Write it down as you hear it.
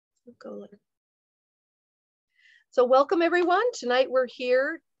Go there. So welcome everyone. Tonight we're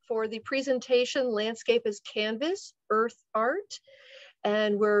here for the presentation Landscape as Canvas, Earth Art.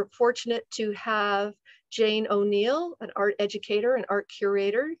 And we're fortunate to have Jane O'Neill, an art educator and art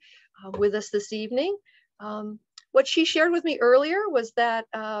curator with us this evening. What she shared with me earlier was that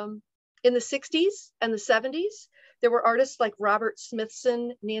in the 60s and the 70s, there were artists like Robert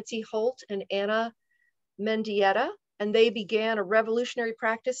Smithson, Nancy Holt, and Anna Mendieta, and they began a revolutionary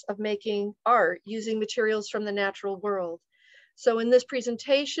practice of making art using materials from the natural world. So in this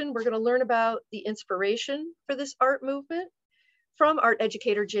presentation, we're going to learn about the inspiration for this art movement from art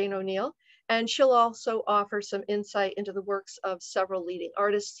educator Jane O'Neill, and she'll also offer some insight into the works of several leading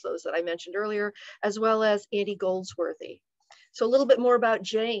artists, those that I mentioned earlier, as well as Andy Goldsworthy. So a little bit more about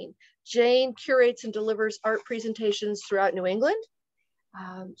Jane. Jane curates and delivers art presentations throughout New England.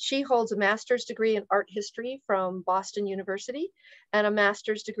 She holds a master's degree in art history from Boston University and a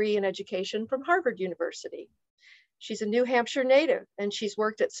master's degree in education from Harvard University. She's a New Hampshire native, and she's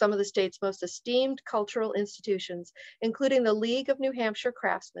worked at some of the state's most esteemed cultural institutions, including the League of New Hampshire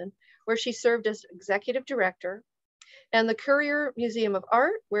Craftsmen, where she served as executive director, and the Currier Museum of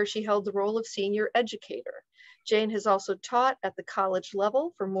Art, where she held the role of senior educator. Jane has also taught at the college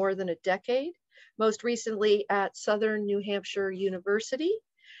level for more than a decade, most recently at Southern New Hampshire University.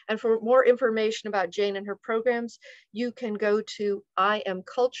 And for more information about Jane and her programs, you can go to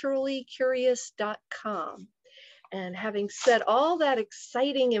iamculturallycurious.com. And having said all that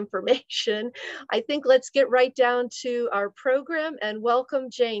exciting information, I think let's get right down to our program and welcome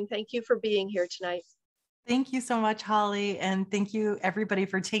Jane. Thank you for being here tonight. Thank you so much, Holly. And thank you everybody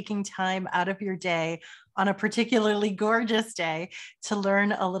for taking time out of your day on a particularly gorgeous day to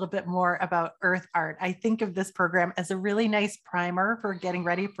learn a little bit more about earth art. I think of this program as a really nice primer for getting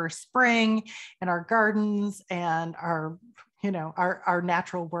ready for spring in our gardens and our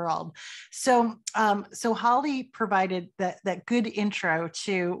natural world. So Holly provided that good intro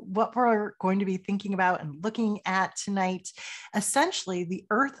to what we're going to be thinking about and looking at tonight. Essentially, the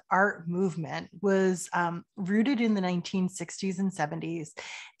earth art movement was rooted in the 1960s and 70s,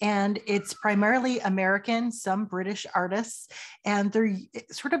 and it's primarily American, some British artists, and they're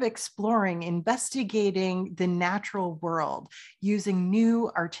sort of exploring, investigating the natural world using new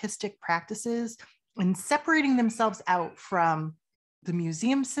artistic practices and separating themselves out from the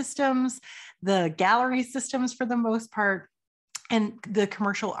museum systems, the gallery systems for the most part, and the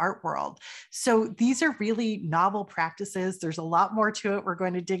commercial art world. So these are really novel practices. There's a lot more to it. We're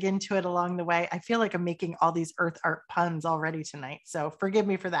going to dig into it along the way. I feel like I'm making all these earth art puns already tonight, so forgive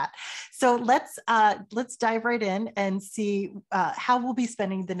me for that. So let's dive right in and see how we'll be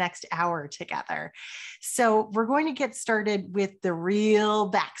spending the next hour together. So we're going to get started with the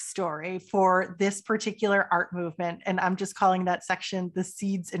real backstory for this particular art movement, and I'm just calling that section the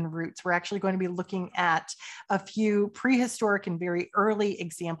seeds and roots. We're actually going to be looking at a few prehistoric and very early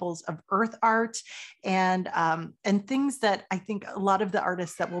examples of earth art and things that I think a lot of the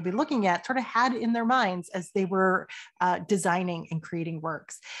artists that we'll be looking at sort of had in their minds as they were designing and creating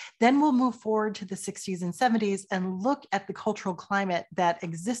works. Then we'll move forward to the 60s and 70s and look at the cultural climate that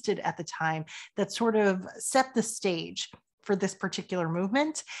existed at the time that sort of set the stage for this particular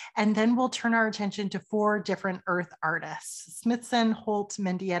movement. And then we'll turn our attention to four different earth artists: Smithson, Holt,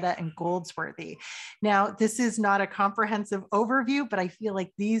 Mendieta, and Goldsworthy. Now, this is not a comprehensive overview, but I feel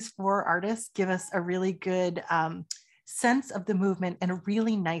like these four artists give us a really good sense of the movement and a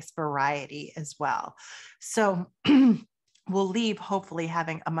really nice variety as well. So we'll leave hopefully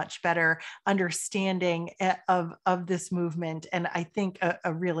having a much better understanding of this movement, and I think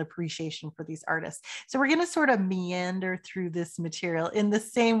a real appreciation for these artists. So we're going to sort of meander through this material in the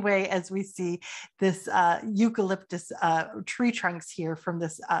same way as we see this eucalyptus tree trunks here from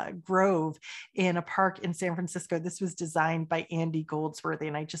this grove in a park in San Francisco. This was designed by Andy Goldsworthy,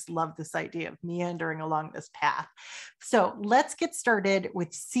 and I just love this idea of meandering along this path. So let's get started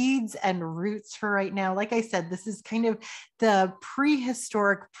with seeds and roots for right now. Like I said, this is kind of the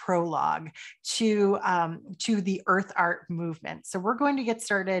prehistoric prologue to the earth art movement. So we're going to get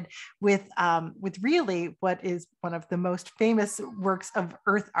started with really what is one of the most famous works of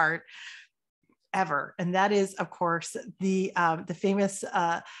earth art ever, and that is, of course, the famous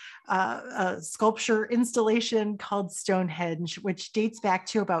sculpture installation called Stonehenge, which dates back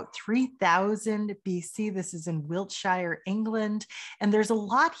to about 3000 BC. This is in Wiltshire, England. And there's a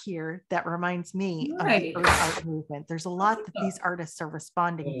lot here that reminds me of the earth art movement. There's a lot that these artists are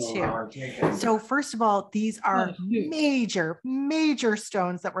responding to. So first of all, these are major, major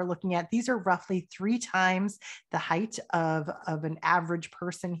stones that we're looking at. These are roughly 3 times the height of an average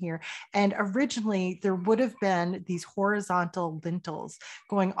person here. And originally there would have been these horizontal lintels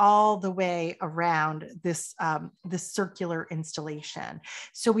going all all the way around this, this circular installation.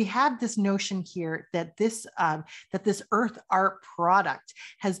 So we have this notion here that this earth art product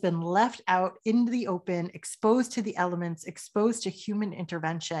has been left out into the open, exposed to the elements, exposed to human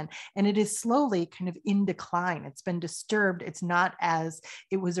intervention, and it is slowly kind of in decline. It's been disturbed. It's not as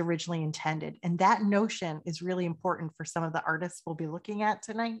it was originally intended. And that notion is really important for some of the artists we'll be looking at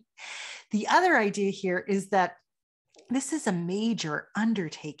tonight. The other idea here is that this is a major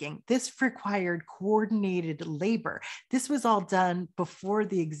undertaking. This required coordinated labor. This was all done before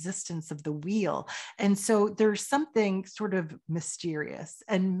the existence of the wheel. And so there's something sort of mysterious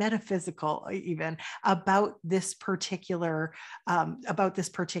and metaphysical even about this particular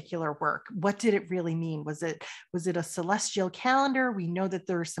work. What did it really mean? Was it a celestial calendar? We know that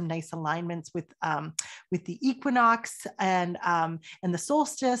there are some nice alignments with the equinox and the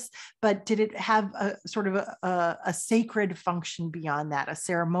solstice, but did it have a sort of a sacred function beyond that, a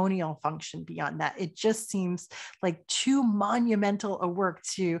ceremonial function beyond that? It just seems like too monumental a work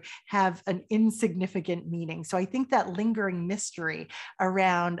to have an insignificant meaning. So I think that lingering mystery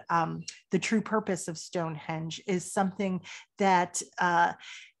around the true purpose of Stonehenge is something that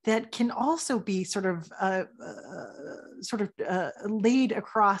that can also be sort of laid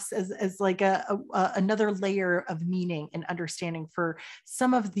across as like another layer of meaning and understanding for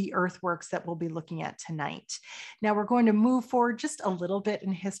some of the earthworks that we'll be looking at tonight. Now we're going to move forward just a little bit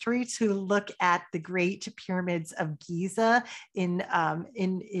in history to look at the Great Pyramids of Giza in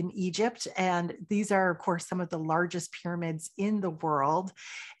Egypt. And these are, of course, some of the largest pyramids in the world.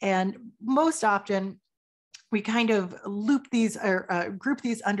 And most often, we kind of loop these or group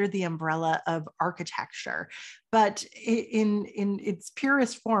these under the umbrella of architecture. But in its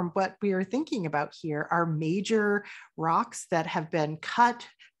purest form, what we are thinking about here are major rocks that have been cut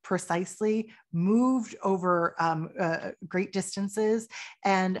precisely, moved over great distances,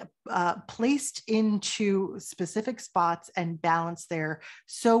 and placed into specific spots and balanced there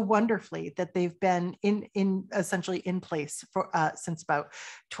so wonderfully that they've been essentially in place for since about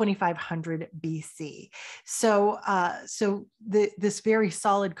 2500 BC. So this very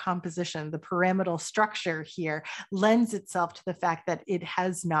solid composition, the pyramidal structure here, lends itself to the fact that it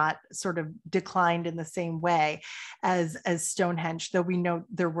has not sort of declined in the same way as Stonehenge, though we know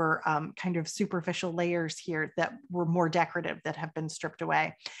there were kind of superficial layers here that were more decorative that have been stripped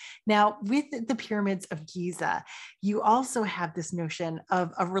away. Now, with the pyramids of Giza, you also have this notion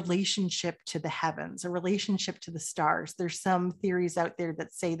of a relationship to the heavens, a relationship to the stars. There's some theories out there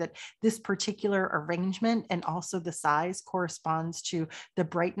that say that this particular arrangement and also the size corresponds to the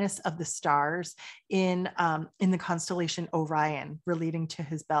brightness of the stars in the constellation Orion relating to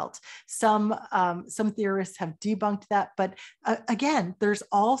his belt. Some theorists have debunked that, but again, there's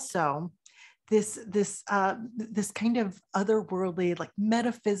also this kind of otherworldly, like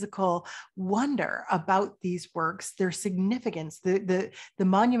metaphysical wonder about these works, their significance, the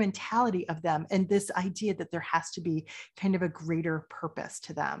monumentality of them, and this idea that there has to be kind of a greater purpose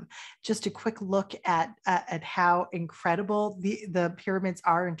to them. Just a quick look at how incredible the pyramids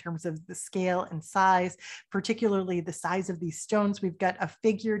are in terms of the scale and size, particularly the size of these stones. We've got a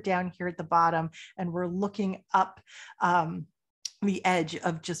figure down here at the bottom, and we're looking up the edge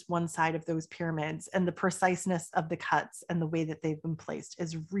of just one side of those pyramids, and the preciseness of the cuts and the way that they've been placed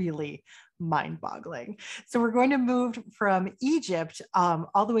is really mind-boggling. So we're going to move from Egypt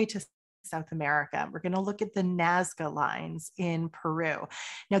all the way to South America. We're going to look at the Nazca lines in Peru.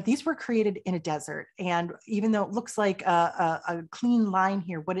 Now, these were created in a desert, and even though it looks like a clean line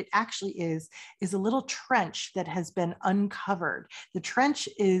here, what it actually is a little trench that has been uncovered. The trench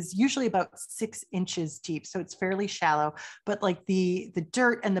is usually about 6 inches deep, so it's fairly shallow, but like the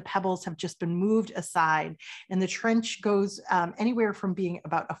dirt and the pebbles have just been moved aside, and the trench goes anywhere from being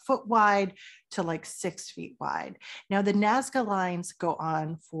about a foot wide to like 6 feet wide. Now, the Nazca lines go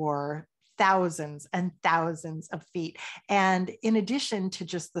on for thousands and thousands of feet. And in addition to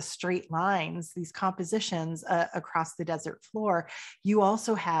just the straight lines, these compositions across the desert floor, you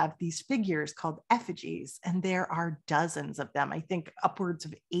also have these figures called effigies, and there are dozens of them. I think upwards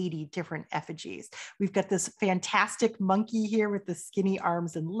of 80 different effigies. We've got this fantastic monkey here with the skinny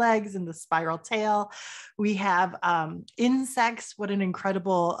arms and legs and the spiral tail. We have insects. What an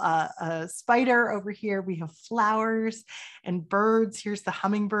incredible spider over here. We have flowers and birds. Here's the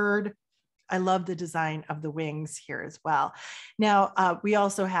hummingbird. I love the design of the wings here as well. Now, we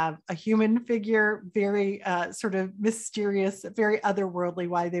also have a human figure, very sort of mysterious, very otherworldly,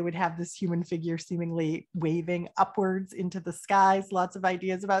 why they would have this human figure seemingly waving upwards into the skies. Lots of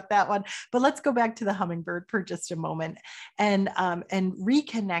ideas about that one. But let's go back to the hummingbird for just a moment and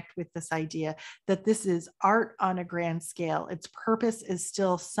reconnect with this idea that this is art on a grand scale. Its purpose is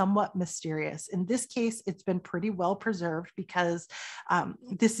still somewhat mysterious. In this case, it's been pretty well preserved because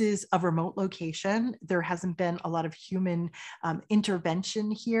this is a remote location. There hasn't been a lot of human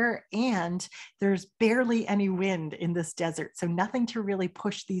intervention here, and there's barely any wind in this desert. So nothing to really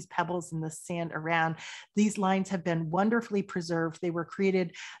push these pebbles in the sand around. These lines have been wonderfully preserved. They were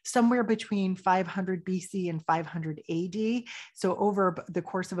created somewhere between 500 BC and 500 AD. So over the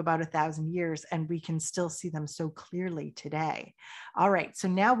course of about 1,000 years, and we can still see them so clearly today. All right, so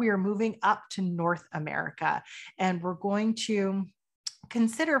now we are moving up to North America, and we're going to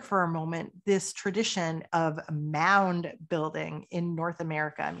consider for a moment this tradition of mound building in North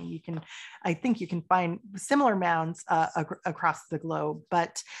America. I mean, I think you can find similar mounds across the globe,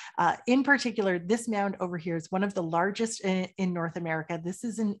 but in particular, this mound over here is one of the largest in North America. This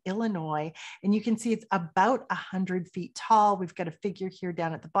is in Illinois, and you can see it's about 100 feet tall. We've got a figure here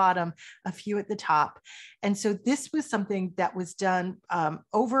down at the bottom, a few at the top. And so this was something that was done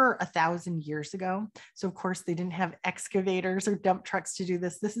over 1,000 years ago. So of course, they didn't have excavators or dump trucks to do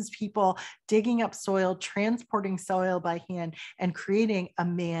this. This is people digging up soil, transporting soil by hand, and creating a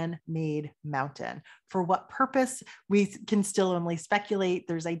man-made mountain. For what purpose, we can still only speculate.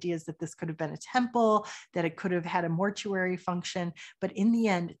 There's ideas that this could have been a temple, that it could have had a mortuary function, but in the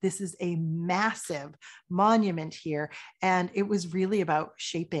end, this is a massive monument here, and it was really about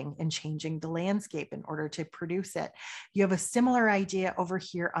shaping and changing the landscape in order to produce it. You have a similar idea over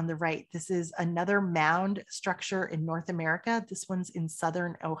here on the right. This is another mound structure in North America. This one's in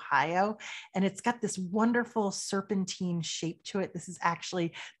southern Ohio, and it's got this wonderful serpentine shape to it. This is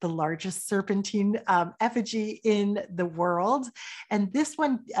actually the largest serpentine effigy in the world. And this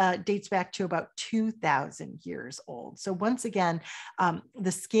one dates back to about 2,000 years old. So once again,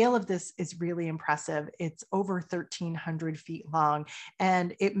 the scale of this is really impressive. It's over 1,300 feet long,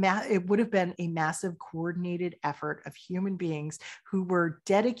 and it would have been a massive coordinated effort of human beings who were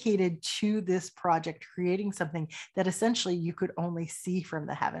dedicated to this project, creating something that essentially you could only see from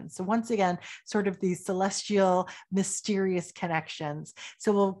the heavens. So once again, sort of these celestial, mysterious connections.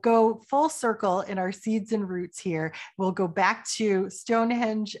 So we'll go full circle in our seeds and roots here. We'll go back to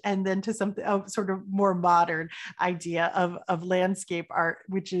Stonehenge and then to something sort of more modern idea of landscape art,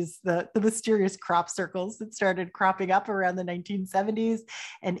 which is the mysterious crop circles that started cropping up around the 1970s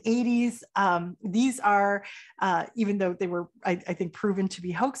and 80s. These are, even though they were, I think, proven to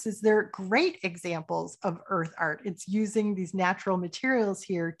be hoaxes, they're great examples of earth art. It's using these natural materials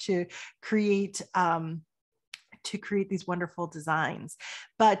here to create these wonderful designs.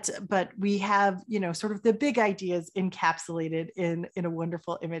 But we have, sort of the big ideas encapsulated in a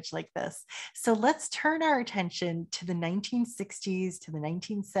wonderful image like this. So let's turn our attention to the 1960s to the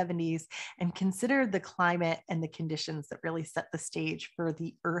 1970s and consider the climate and the conditions that really set the stage for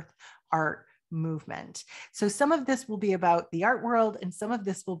the earth art movement. So some of this will be about the art world, and some of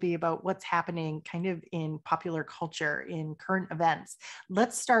this will be about what's happening kind of in popular culture, in current events.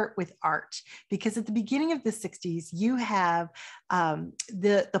 Let's start with art, because at the beginning of the 60s, you have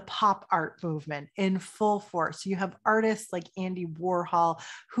the pop art movement in full force. You have artists like Andy Warhol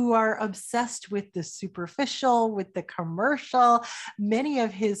who are obsessed with the superficial, with the commercial. Many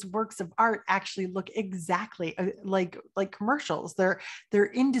of his works of art actually look exactly like commercials. They're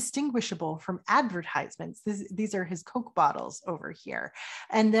indistinguishable from advertisements. These are his Coke bottles over here.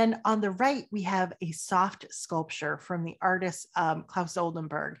 And then on the right, we have a soft sculpture from the artist Claes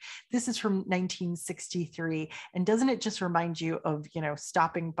Oldenburg. This is from 1963. And doesn't it just remind you of,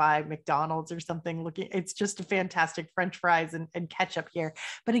 stopping by McDonald's or something, it's just a fantastic French fries and ketchup here.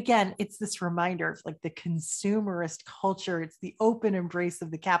 But again, it's this reminder of like the consumerist culture. It's the open embrace of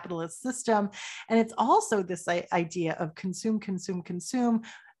the capitalist system. And it's also this idea of consume, consume, consume,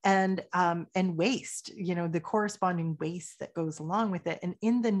 and waste, the corresponding waste that goes along with it. And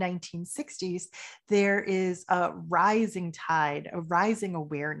in the 1960s, there is a rising tide, a rising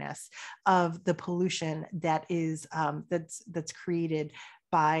awareness of the pollution that is that's created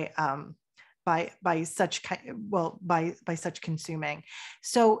by such consuming.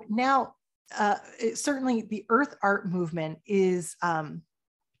 So now, certainly, the earth art movement is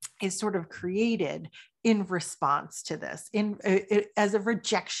sort of created in response to this, as a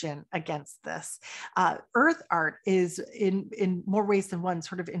rejection against this. Earth art is in more ways than one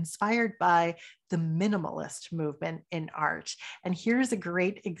sort of inspired by the minimalist movement in art. And here's a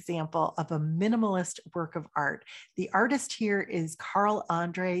great example of a minimalist work of art. The artist here is Carl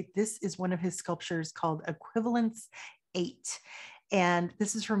Andre. This is one of his sculptures called Equivalence 8. And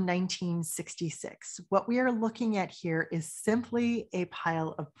this is from 1966. What we are looking at here is simply a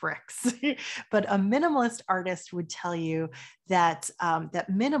pile of bricks. But a minimalist artist would tell you that, that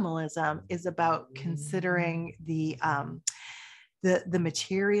minimalism is about considering the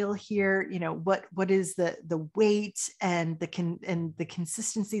material here, you know, what is the weight and the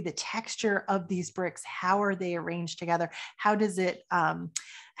consistency, the texture of these bricks, how are they arranged together, how does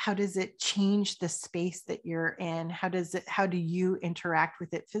it change the space that you're in, how do you interact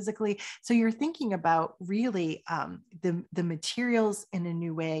with it physically? So you're thinking about really the materials in a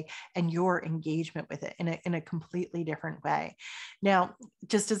new way and your engagement with it in a completely different way. Now,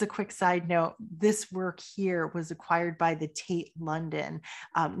 just as a quick side note, this work here was acquired by the Tate London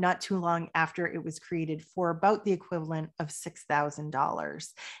not too long after it was created for about the equivalent of $6,000.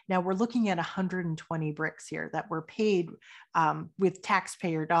 Now we're looking at 120 bricks here that were paid with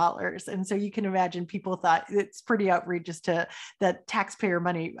taxpayer dollars. And so you can imagine people thought it's pretty outrageous that taxpayer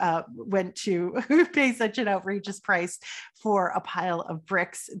money went to pay such an outrageous price for a pile of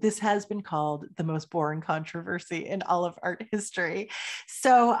bricks. This has been called the most boring controversy in all of art history.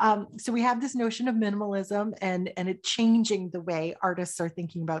 So we have this notion of minimalism and it changing the way artists are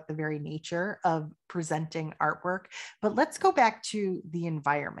thinking about the very nature of presenting artwork. But let's go back to the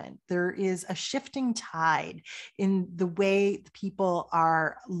environment. There is a shifting tide in the way people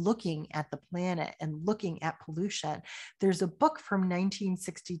are looking at the planet and looking at pollution. There's a book from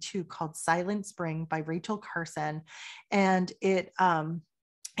 1962 called Silent Spring by Rachel Carson, and it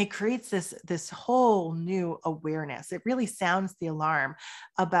creates this whole new awareness. It really sounds the alarm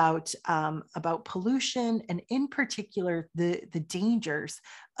about pollution and in particular the dangers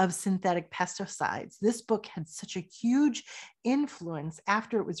of synthetic pesticides. This book had such a huge influence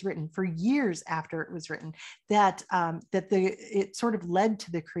after it was written, for years after it was written, that it sort of led to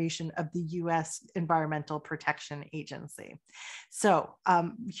the creation of the U.S. Environmental Protection Agency. So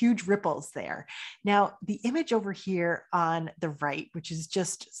huge ripples there. Now, the image over here on the right, which is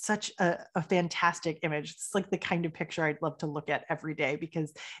just such a fantastic image. It's like the kind of picture I'd love to look at every day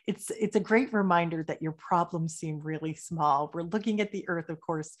because it's a great reminder that your problems seem really small. We're looking at the Earth, of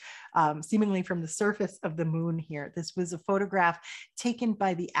course, seemingly from the surface of the moon here. This was a photograph taken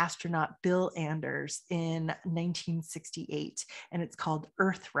by the astronaut Bill Anders in 1968, and it's called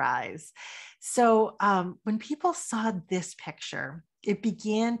Earthrise. So when people saw this picture, it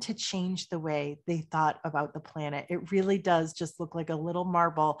began to change the way they thought about the planet. It really does just look like a little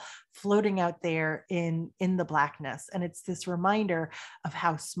marble floating out there in the blackness. And it's this reminder of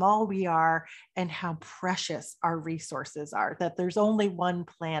how small we are and how precious our resources are, that there's only one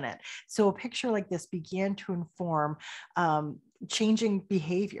planet. So a picture like this began to inform changing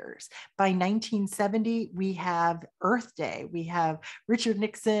behaviors. By 1970, we have Earth Day. We have Richard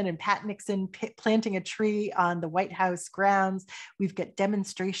Nixon and Pat Nixon planting a tree on the White House grounds. We've got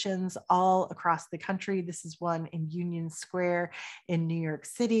demonstrations all across the country. This is one in Union Square in New York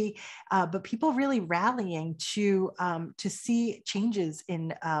City. But people really rallying to see changes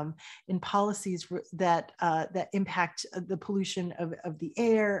in policies that impact the pollution of the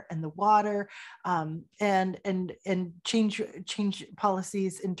air and the water, and change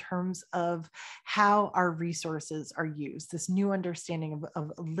policies in terms of how our resources are used, this new understanding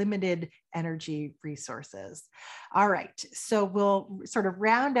of limited energy resources. All right, so we'll sort of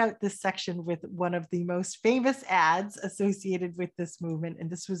round out this section with one of the most famous ads associated with this movement, and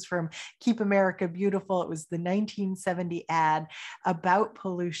this was from Keep America Beautiful. It was the 1970 ad about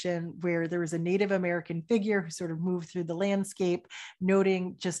pollution, where there was a Native American figure who sort of moved through the landscape,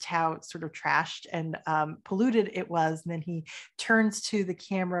 noting just how sort of trashed and polluted it was, and then he turns to the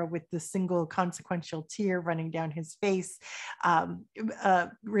camera with the single consequential tear running down his face,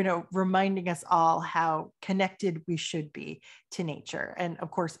 reminding us all how connected we should be to nature. And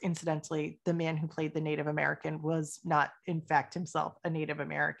of course, incidentally, the man who played the Native American was not, in fact, himself a Native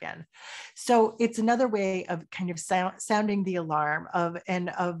American. So it's another way of kind of sounding the alarm of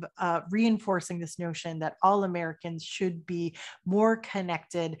reinforcing this notion that all Americans should be more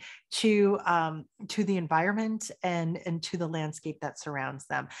connected to the environment and to the landscape that surrounds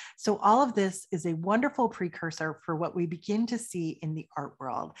them. So all of this is a wonderful precursor for what we begin to see in the art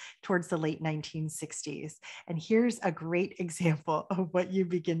world towards the late 1960s. And here's a great example of what you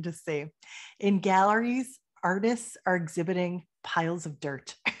begin to see. In galleries, artists are exhibiting piles of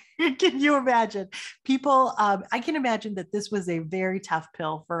dirt. Can you imagine? People, I can imagine that this was a very tough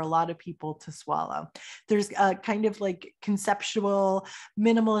pill for a lot of people to swallow. There's a kind of like conceptual,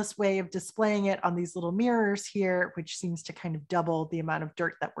 minimalist way of displaying it on these little mirrors here, which seems to kind of double the amount of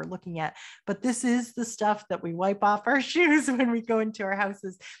dirt that we're looking at. But this is the stuff that we wipe off our shoes when we go into our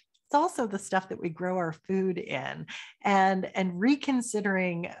houses. It's also the stuff that we grow our food in, and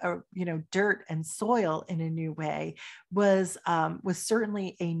reconsidering dirt and soil in a new way was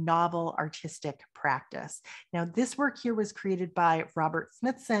certainly a novel artistic practice. Now, this work here was created by Robert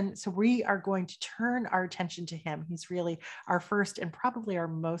Smithson, so we are going to turn our attention to him. He's really our first and probably our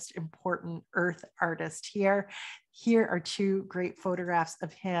most important earth artist here. Here are two great photographs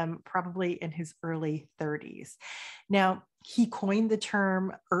of him, probably in his early 30s. Now, he coined the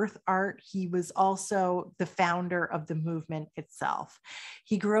term earth art. He was also the founder of the movement itself.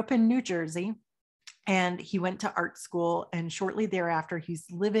 He grew up in New Jersey, and he went to art school, and shortly thereafter he's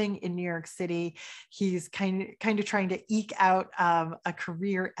living in New York City. He's kind of trying to eke out a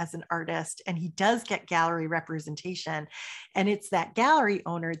career as an artist, and he does get gallery representation, and it's that gallery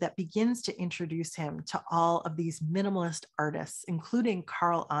owner that begins to introduce him to all of these minimalist artists, including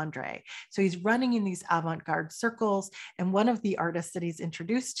Carl Andre. So he's running in these avant-garde circles, and one of the artists that he's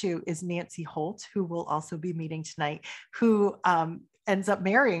introduced to is Nancy Holt, who we'll also be meeting tonight, who ends up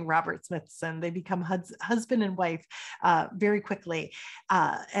marrying Robert Smithson. They become husband and wife very quickly.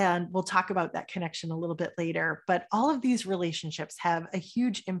 And we'll talk about that connection a little bit later. But all of these relationships have a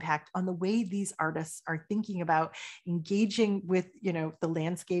huge impact on the way these artists are thinking about engaging with, the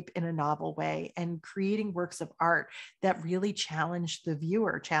landscape in a novel way and creating works of art that really challenge the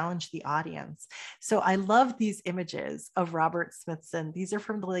viewer, challenge the audience. So I love these images of Robert Smithson. These are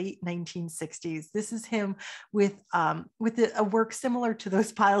from the late 1960s. This is him with a work similar to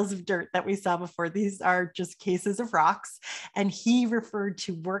those piles of dirt that we saw before. These are just cases of rocks. And he referred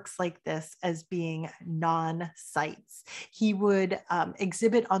to works like this as being non-sites. He would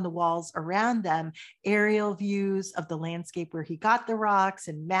exhibit on the walls around them aerial views of the landscape where he got the rocks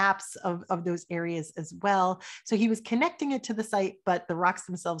and maps of those areas as well. So he was connecting it to the site, but the rocks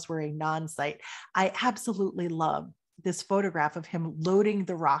themselves were a non-site. I absolutely love this photograph of him loading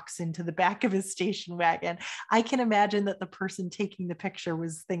the rocks into the back of his station wagon. I can imagine that the person taking the picture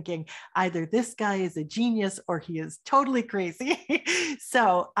was thinking either this guy is a genius or he is totally crazy.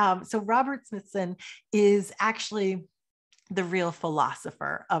 So Robert Smithson is actually the real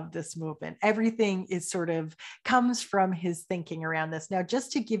philosopher of this movement. Everything is sort of comes from his thinking around this. Now,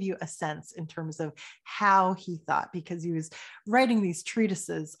 just to give you a sense in terms of how he thought, because he was writing these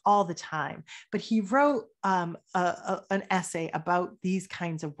treatises all the time, but he wrote an essay about these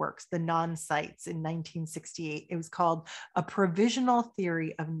kinds of works, the non-sites, in 1968. It was called A Provisional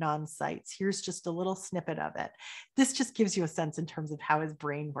Theory of Non-Sites. Here's just a little snippet of it. This just gives you a sense in terms of how his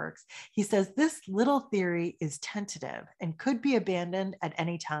brain works. He says, this little theory is tentative and could be abandoned at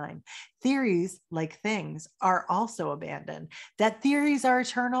any time. Theories, like things, are also abandoned. That theories are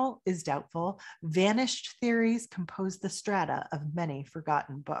eternal is doubtful. Vanished theories compose the strata of many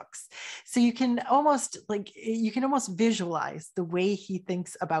forgotten books. So you can almost visualize the way he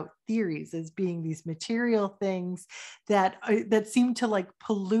thinks about theories as being these material things that seem to like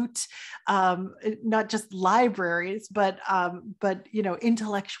pollute not just libraries, but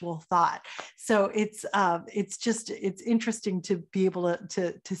intellectual thought. So it's interesting to be able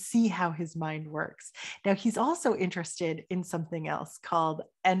to see how his mind works. Now, he's also interested in something else called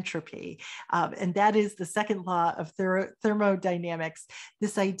entropy, and that is the second law of thermodynamics,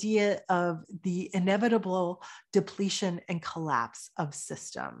 this idea of the inevitable depletion and collapse of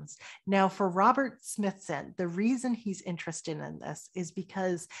systems. Now, for Robert Smithson, the reason he's interested in this is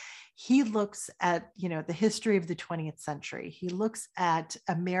because he looks at, the history of the 20th century. He looks at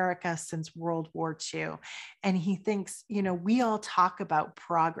America since World War II, and he thinks, we all talk about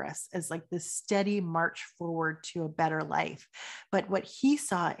progress as like this steady march forward to a better life. But what he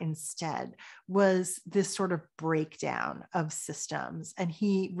saw instead was this sort of breakdown of systems, and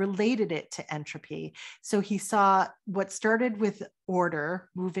he related it to entropy. So he saw what started with order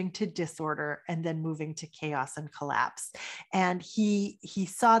moving to disorder and then moving to chaos and collapse. And he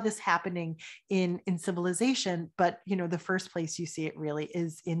saw this happening in civilization, but the first place you see it really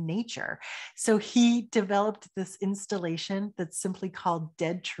is in nature. So he developed this installation that's simply called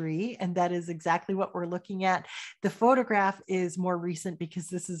Dead Tree, and that is exactly what we're looking at. The photograph is more recent because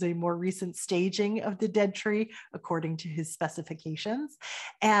this is a more recent staging of the Dead Tree according to his specifications.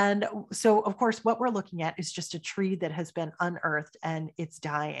 And so, of course, what we're looking at is just a tree that has been unearthed and it's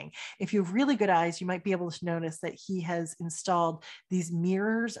dying. If you have really good eyes, you might be able to notice that he has installed these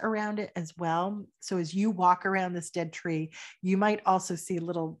mirrors around around it as well. So as you walk around this dead tree, you might also see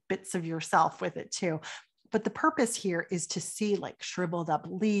little bits of yourself with it too. But the purpose here is to see like shriveled up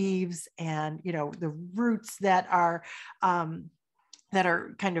leaves and, the roots that are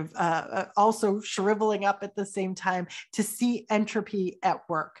kind of also shriveling up at the same time, to see entropy at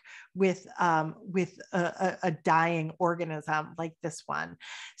work with a dying organism like this one.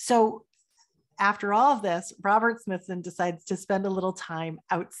 So after all of this, Robert Smithson decides to spend a little time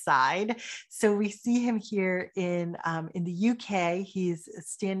outside. So we see him here in the UK. He's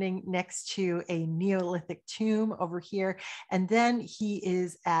standing next to a Neolithic tomb over here. And then he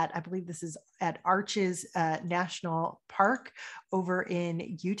is at, I believe this is at Arches National Park over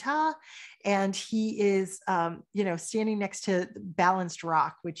in Utah. And he is, standing next to Balanced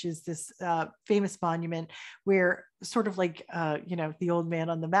Rock, which is this famous monument where sort of like, the Old Man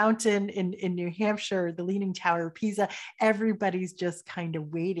on the Mountain in New Hampshire, the Leaning Tower of Pisa, everybody's just kind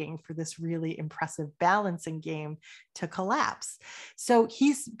of waiting for this really impressive balancing game to collapse. So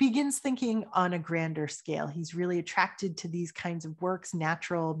he begins thinking on a grander scale. He's really attracted to these kinds of works,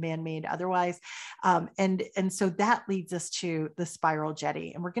 natural, man-made, otherwise. And so that leads us to the Spiral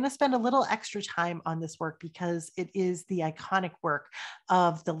Jetty. And we're going to spend a little extra time on this work because it is the iconic work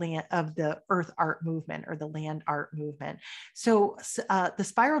of the earth art movement, or the land art movement. So the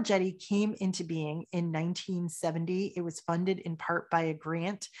Spiral Jetty came into being in 1970. It was funded in part by a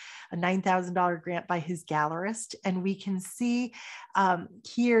grant, a $9,000 grant by his gallerist. And we can see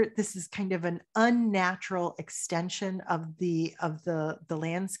here, this is kind of an unnatural extension of the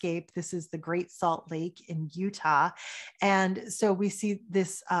landscape. This is the Great Salt Lake in Utah. And so we see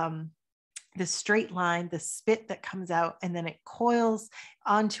this straight line, the spit that comes out, and then it coils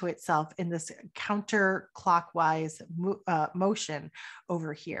onto itself in this counterclockwise motion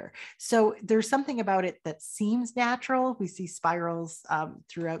over here. So there's something about it that seems natural. We see spirals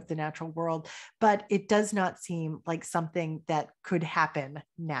throughout the natural world, but it does not seem like something that could happen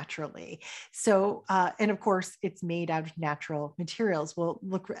naturally. So, and of course, it's made out of natural materials.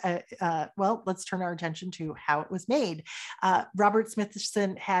 Let's turn our attention to how it was made. Robert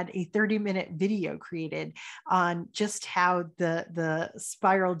Smithson had a 30-minute video created on just how the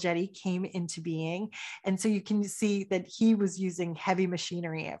Spiral Jetty came into being. And so you can see that he was using heavy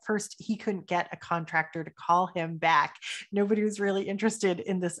machinery. At first, he couldn't get a contractor to call him back. Nobody was really interested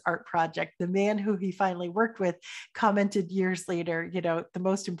in this art project. The man who he finally worked with commented years later, the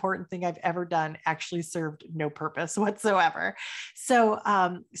most important thing I've ever done actually served no purpose whatsoever. So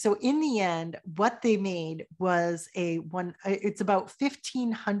in the end, what they made was it's about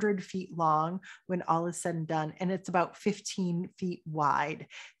 1,500 feet long when all is said and done, and it's about 15 feet wide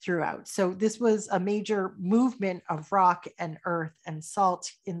throughout. So this was a major movement of rock and earth and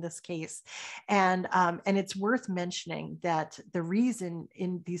salt in this case. And it's worth mentioning that the reason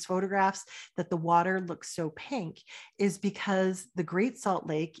in these photographs that the water looks so pink is because the Great Salt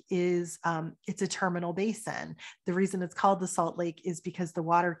Lake is, it's a terminal basin. The reason it's called the Salt Lake is because the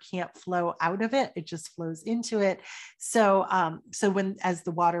water can't flow out of it. It just flows into it. So, as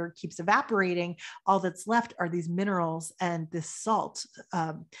the water keeps evaporating, all that's left are these minerals and this salt,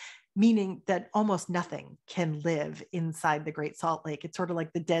 meaning that almost nothing can live inside the Great Salt Lake. It's sort of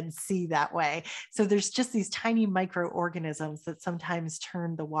like the Dead Sea that way. So there's just these tiny microorganisms that sometimes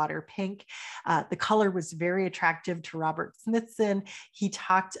turn the water pink. The color was very attractive to Robert Smithson. He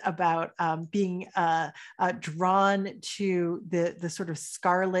talked about being drawn to the sort of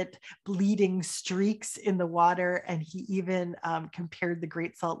scarlet bleeding streaks in the water. And he even compared the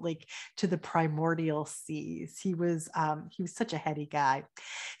Great Salt Lake to the primordial seas. He was such a heady guy.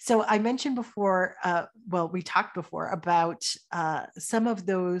 So I mentioned before, we talked before about some of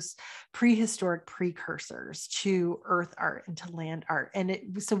those prehistoric precursors to earth art and to land art. And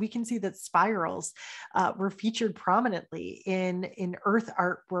so we can see that spirals were featured prominently in earth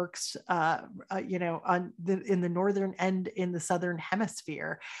artworks, in the northern and in the southern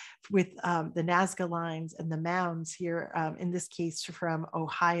hemisphere, with the Nazca lines and the mounds here, in this case from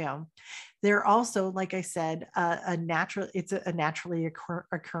Ohio. They're also, like I said, it's a naturally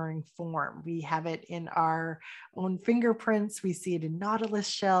occurring form. We have it in our own fingerprints. We see it in nautilus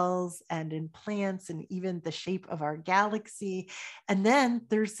shells and in plants and even the shape of our galaxy. And then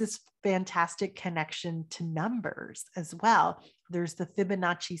there's this fantastic connection to numbers as well. There's the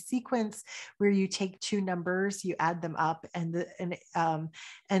Fibonacci sequence, where you take two numbers, you add them up, and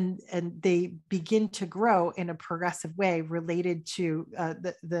they begin to grow in a progressive way related to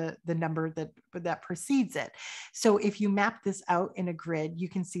the number that precedes it. So if you map this out in a grid, you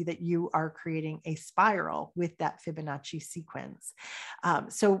can see that you are creating a spiral with that Fibonacci sequence.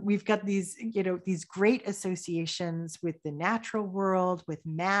 So we've got these, these great associations with the natural world, with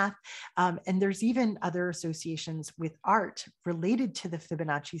math, and there's even other associations with art related to the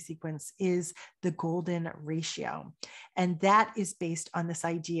Fibonacci sequence is the golden ratio. And that is based on this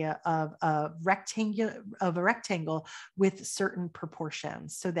idea of a rectangle with certain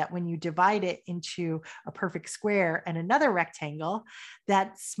proportions, so that when you divide it into a perfect square and another rectangle,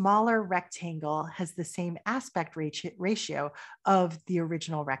 that smaller rectangle has the same aspect ratio of the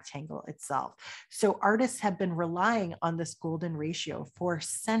original rectangle itself. So artists have been relying on this golden ratio for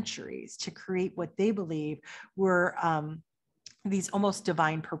centuries to create what they believe were these almost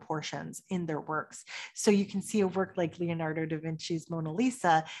divine proportions in their works. So you can see a work like Leonardo da Vinci's Mona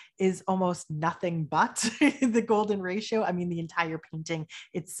Lisa is almost nothing but the golden ratio. I mean, the entire painting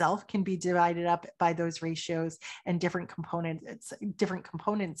itself can be divided up by those ratios, and different components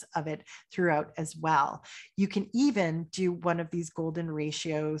of it throughout as well. You can even do one of these golden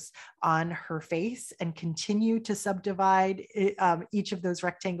ratios on her face and continue to subdivide each of those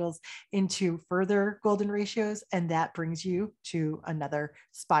rectangles into further golden ratios, and that brings you to another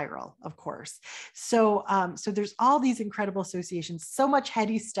spiral, of course. So there's all these incredible associations, so much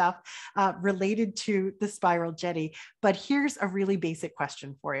heady stuff related to the spiral jetty. But here's a really basic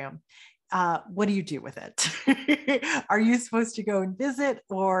question for you. What do you do with it? Are you supposed to go and visit,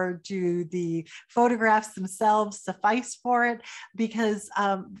 or do the photographs themselves suffice for it? Because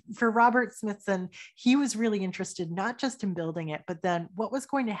for Robert Smithson, he was really interested not just in building it, but then what was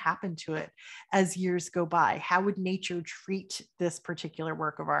going to happen to it as years go by? How would nature treat this particular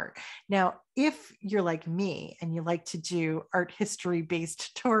work of art? Now, if you're like me and you like to do art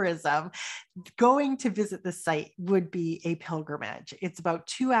history-based tourism, going to visit the site would be a pilgrimage. It's about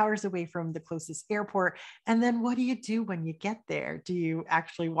 2 hours away from the closest airport. And then what do you do when you get there? Do you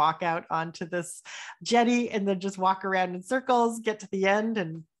actually walk out onto this jetty and then just walk around in circles, get to the end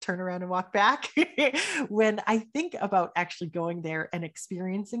and turn around and walk back? When I think about actually going there and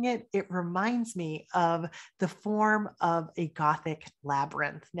experiencing it, it reminds me of the form of a Gothic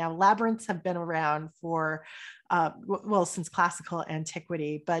labyrinth. Now, labyrinths have been around for since classical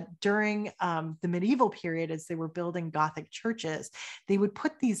antiquity, but during the medieval period, as they were building Gothic churches, they would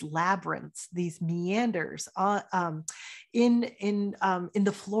put these labyrinths, these meanders, in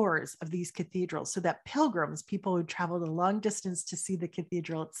the floors of these cathedrals, so that pilgrims, people who traveled a long distance to see the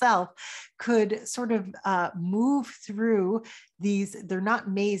cathedral itself, could sort of move through these. They're not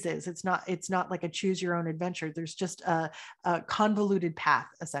mazes. It's not like a choose your own adventure. There's just a convoluted path,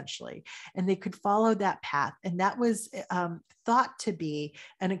 essentially, and they could follow that path. And that was thought to be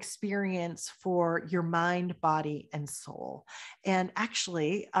an experience for your mind, body, and soul. And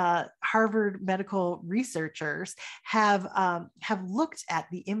actually, Harvard medical researchers have looked at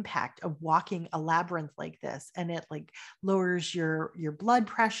the impact of walking a labyrinth like this, and it like lowers your blood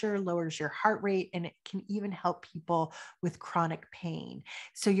pressure, lowers your heart rate, and it can even help people with chronic pain.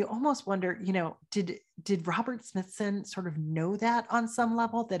 So you almost wonder, did Robert Smithson sort of know that on some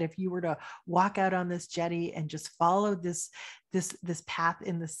level, that if you were to walk out on this jetty and just follow this path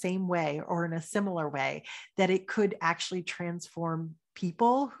in the same way or in a similar way, that it could actually transform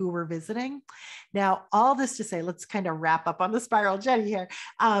people who were visiting? Now, all this to say, let's kind of wrap up on the spiral jetty here.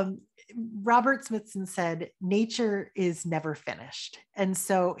 Robert Smithson said, nature is never finished. And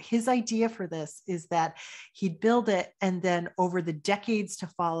so his idea for this is that he'd build it, and then over the decades to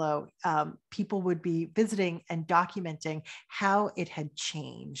follow, people would be visiting and documenting how it had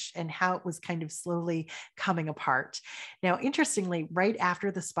changed and how it was kind of slowly coming apart. Now, interestingly, right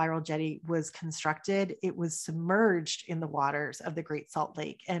after the spiral jetty was constructed, it was submerged in the waters of the Great Salt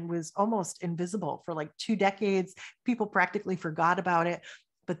Lake and was almost invisible for like 2 decades. People practically forgot about it.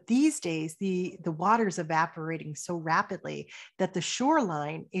 But these days, the water's evaporating so rapidly that the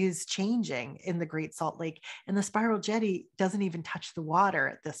shoreline is changing in the Great Salt Lake, and the spiral jetty doesn't even touch the water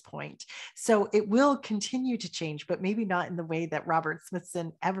at this point. So it will continue to change, but maybe not in the way that Robert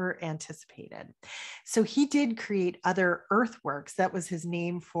Smithson ever anticipated. So he did create other earthworks. That was his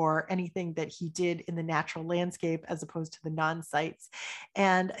name for anything that he did in the natural landscape as opposed to the non-sites.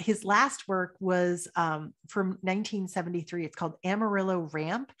 And his last work was from 1973. It's called Amarillo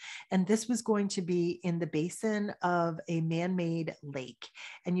Ramp. ramp. And this was going to be in the basin of a man-made lake.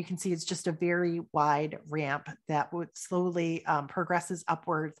 And you can see it's just a very wide ramp that would slowly progresses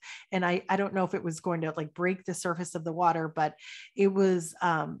upwards. And I don't know if it was going to like break the surface of the water, but it was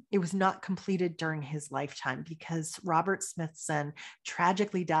not completed during his lifetime because Robert Smithson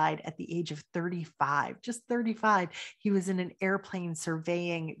tragically died at the age of 35, just 35. He was in an airplane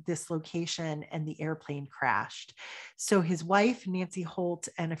surveying this location and the airplane crashed. So his wife, Nancy Holt,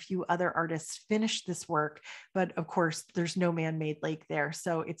 and a few other artists finished this work, but of course there's no man-made lake there.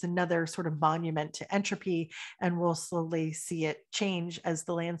 So it's another sort of monument to entropy, and we'll slowly see it change as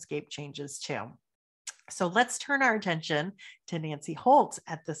the landscape changes too. So let's turn our attention to Nancy Holt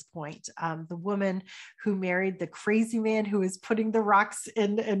at this point, the woman who married the crazy man who is putting the rocks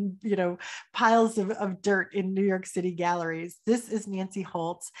in piles of dirt in New York City galleries. This is Nancy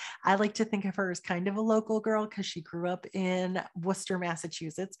Holt. I like to think of her as kind of a local girl because she grew up in Worcester,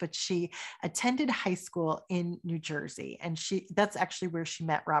 Massachusetts, but she attended high school in New Jersey. And that's actually where she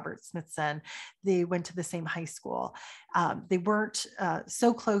met Robert Smithson. They went to the same high school. They weren't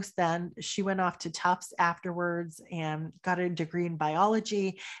so close then. She went off to Tufts afterwards and got a degree in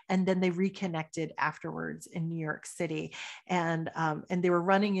biology, and then they reconnected afterwards in New York City, and they were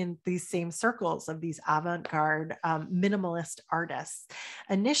running in these same circles of these avant-garde minimalist artists.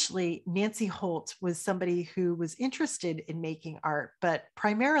 Initially, Nancy Holt was somebody who was interested in making art, but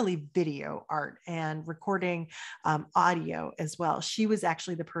primarily video art and recording audio as well. She was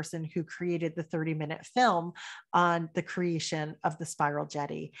actually the person who created the 30-minute film on the creation of the Spiral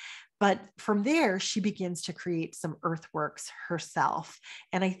Jetty. But from there, she begins to create some earthworks herself.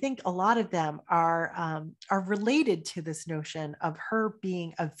 And I think a lot of them are related to this notion of her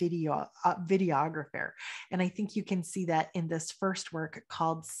being a videographer. And I think you can see that in this first work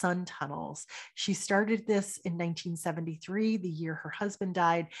called Sun Tunnels. She started this in 1973, the year her husband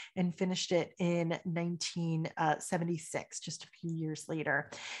died, and finished it in 1976, just a few years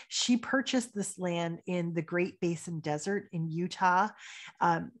later. She purchased this land in the Great Basin Desert in Utah,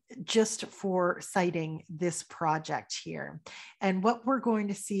 just for citing this project here. And what we're going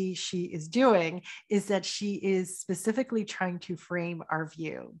to see she is doing is that she is specifically trying to frame our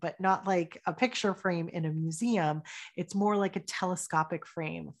view, but not like a picture frame in a museum. It's more like a telescopic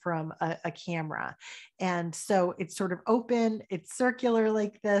frame from a camera. And so it's sort of open, it's circular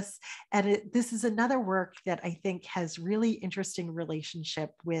like this. And this is another work that I think has really interesting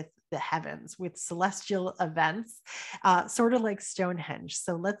relationship with the heavens, with celestial events, sort of like Stonehenge.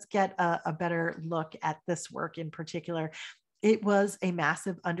 So let's get a better look at this work in particular. It was a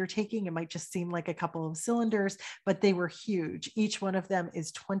massive undertaking. It might just seem like a couple of cylinders, but they were huge. Each one of them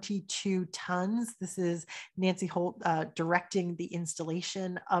is 22 tons. This is Nancy Holt directing the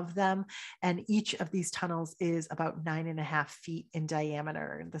installation of them. And each of these tunnels is about 9.5 feet in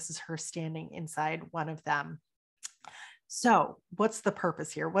diameter. And this is her standing inside one of them. So what's the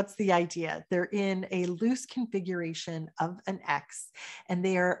purpose here? What's the idea? They're in a loose configuration of an X, and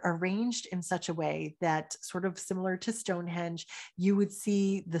they are arranged in such a way that, sort of similar to Stonehenge, you would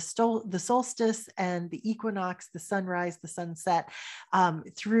see the solstice and the equinox, the sunrise, the sunset,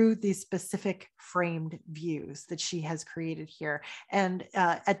 through these specific framed views that she has created here. And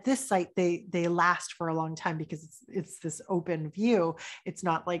at this site, they last for a long time because it's this open view. It's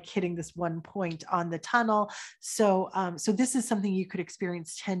not like hitting this one point on the tunnel. So this is something you could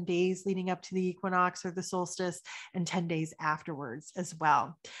experience 10 days leading up to the equinox or the solstice, and 10 days afterwards as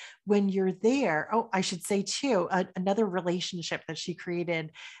well. When you're there, I should say too, another relationship that she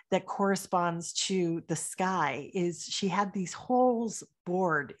created that corresponds to the sky is she had these holes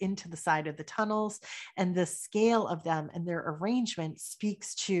bored into the side of the tunnels, and the scale of them and their arrangement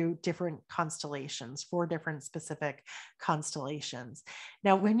speaks to different constellations, 4 different specific constellations.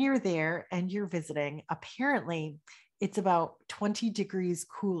 Now, when you're there and you're visiting, apparently it's about 20 degrees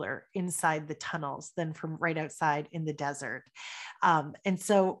cooler inside the tunnels than from right outside in the desert. And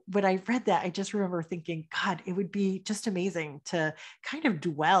so when I read that, I just remember thinking, God, it would be just amazing to kind of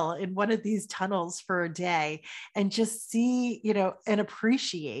dwell in one of these tunnels for a day and just see, and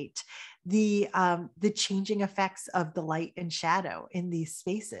appreciate the changing effects of the light and shadow in these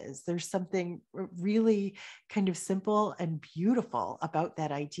spaces. There's something really kind of simple and beautiful about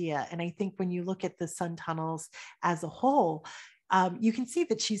that idea. And I think when you look at the sun tunnels as a whole, you can see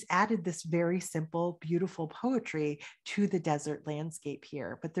that she's added this very simple, beautiful poetry to the desert landscape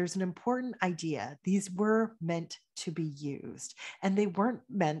here. But there's an important idea. These were meant to be used, and they weren't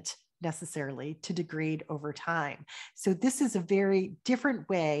meant necessarily to degrade over time. So this is a very different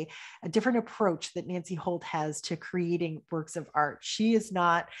way, a different approach that Nancy Holt has to creating works of art. She is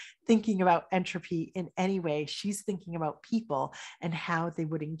not thinking about entropy in any way. She's thinking about people and how they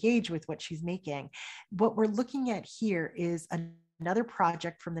would engage with what she's making. What we're looking at here is another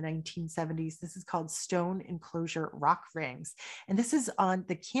project from the 1970s. This is called Stone Enclosure Rock Rings. And this is on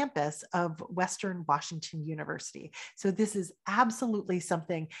the campus of Western Washington University. So this is absolutely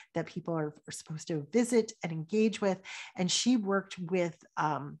something that people are supposed to visit and engage with. And she worked with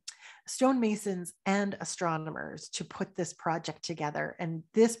stonemasons and astronomers to put this project together. And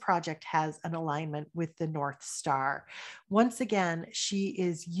this project has an alignment with the North Star. Once again, she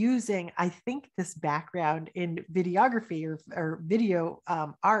is using, I think, this background in videography or video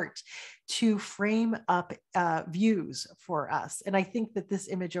art to frame up views for us. And I think that this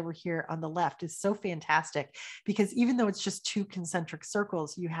image over here on the left is so fantastic because even though it's just two concentric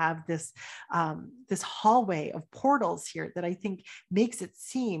circles, you have this, this hallway of portals here that I think makes it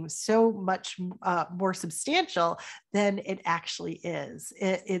seem so much more substantial than it actually is.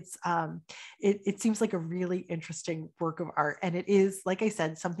 It seems like a really interesting work of art. And it is, like I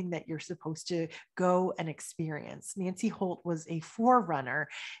said, something that you're supposed to go and experience. Nancy Holt was a forerunner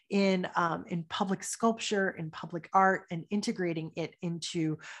in public sculpture, in public art, and integrating it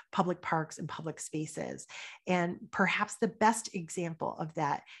into public parks and public spaces. And perhaps the best example of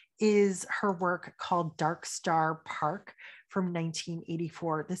that is her work called Dark Star Park from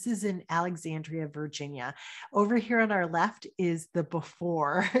 1984. This is in Alexandria, Virginia. Over here on our left is the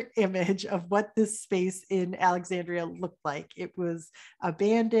before image of what this space in Alexandria looked like. It was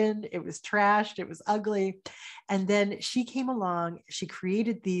abandoned, it was trashed, it was ugly. And then she came along, she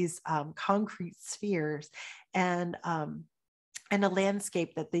created these concrete spheres and a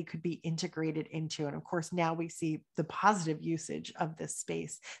landscape that they could be integrated into. And of course, now we see the positive usage of this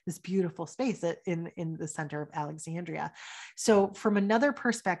space, this beautiful space in the center of Alexandria. So from another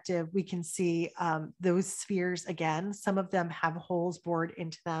perspective, we can see those spheres again. Some of them have holes bored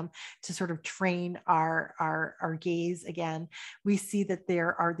into them to sort of train our gaze again. We see that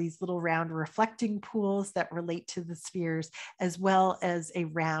there are these little round reflecting pools that relate to the spheres, as well as a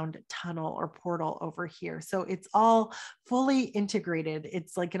round tunnel or portal over here. So it's all fully integrated.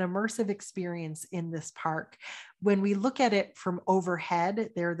 It's like an immersive experience in this park. When we look at it from overhead,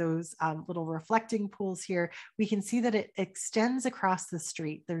 there are those little reflecting pools here. We can see that it extends across the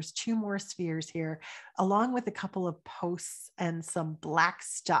street. There's two more spheres here, along with a couple of posts and some black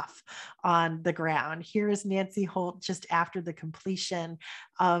stuff on the ground. Here is Nancy Holt just after the completion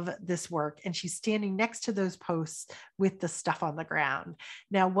of this work, and she's standing next to those posts with the stuff on the ground.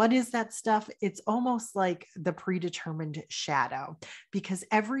 Now, what is that stuff? It's almost like the predetermined shadow, because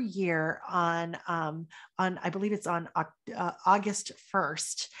every year on I believe it's on August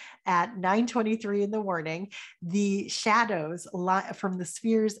 1st at 9:23 in the morning, the shadows from the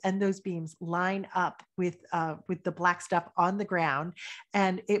spheres and those beams line up with the black stuff on the ground,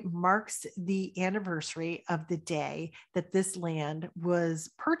 and it marks the anniversary of the day that this land was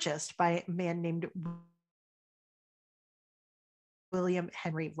purchased by a man named William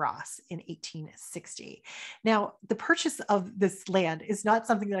Henry Ross in 1860. Now, the purchase of this land is not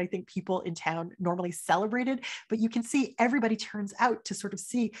something that I think people in town normally celebrated, but you can see everybody turns out to sort of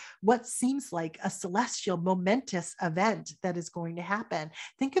see what seems like a celestial, momentous event that is going to happen.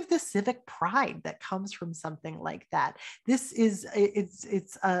 Think of the civic pride that comes from something like that. This is,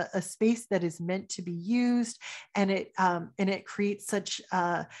 it's a space that is meant to be used, and it creates such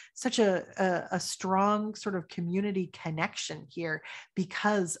a strong sort of community connection here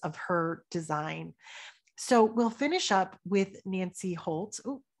because of her design. So we'll finish up with Nancy Holt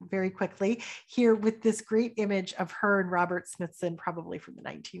very quickly here with this great image of her and Robert Smithson, probably from the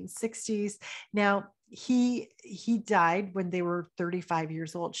 1960s. Now, he died when they were 35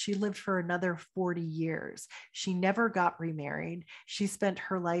 years old. She lived for another 40 years. She never got remarried. She spent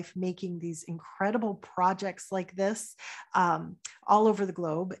her life making these incredible projects like this all over the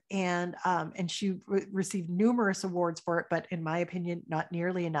globe. And she received numerous awards for it, but in my opinion, not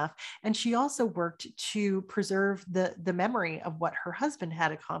nearly enough. And she also worked to preserve the memory of what her husband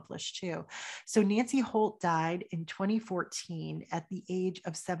had accomplished too. So Nancy Holt died in 2014 at the age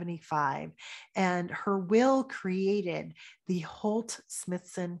of 75. And her will created the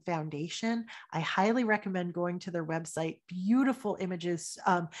Holt-Smithson Foundation. I highly recommend going to their website. Beautiful images,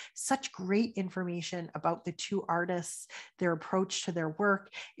 such great information about the two artists, their approach to their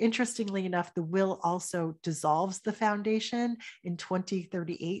work. Interestingly enough, the will also dissolves the foundation in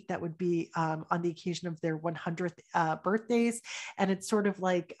 2038. That would be on the occasion of their 100th birthdays. And it's sort of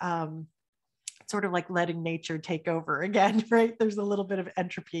like, sort of like letting nature take over again, right? There's a little bit of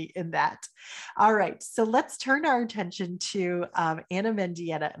entropy in that. All right, so let's turn our attention to Ana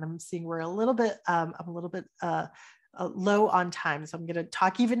Mendieta, and I'm seeing we're a little bit, low on time, so I'm going to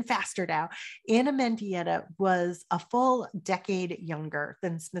talk even faster now. Ana Mendieta was a full decade younger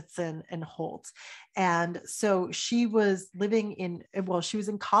than Smithson and Holt. And so she was living in, well, she was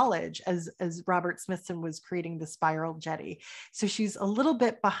in college as Robert Smithson was creating the spiral jetty. So she's a little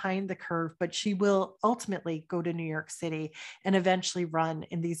bit behind the curve, but she will ultimately go to New York City and eventually run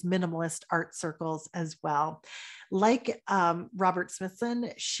in these minimalist art circles as well. Like Robert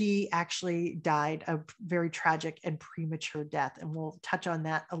Smithson, she actually died a very tragic and premature death, and we'll touch on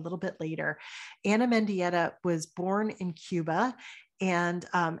that a little bit later. Ana Mendieta was born in Cuba, and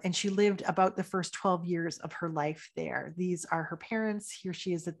she lived about the first 12 years of her life there. These are her parents. Here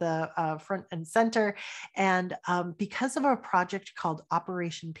she is at the front and center. And because of a project called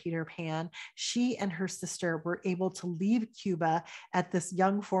Operation Peter Pan, she and her sister were able to leave Cuba at this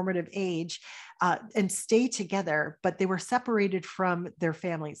young formative age and stay together, but they were separated from their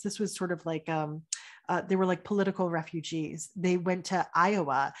families. This was sort of like, they were like political refugees. They went to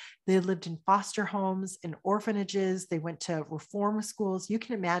Iowa. They lived in foster homes, in orphanages. They went to reform schools. You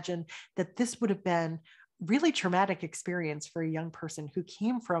can imagine that this would have been really traumatic experience for a young person who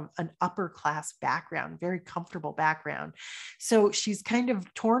came from an upper class background, very comfortable background. So she's kind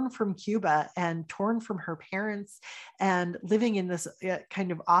of torn from Cuba and torn from her parents and living in this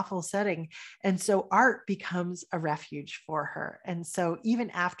kind of awful setting. And so art becomes a refuge for her. And so even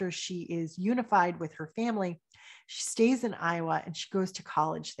after she is unified with her family, she stays in Iowa and she goes to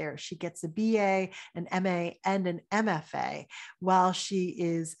college there. She gets a BA, an MA, and an MFA while she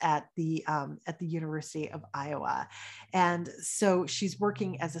is at the University of Iowa. And so she's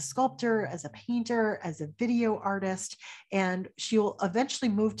working as a sculptor, as a painter, as a video artist, and she'll eventually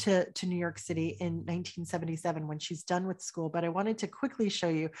move to New York City in 1977 when she's done with school. But I wanted to quickly show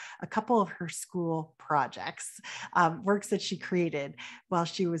you a couple of her school projects, works that she created while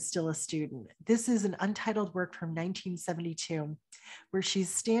she was still a student. This is an untitled work from 1972, where she's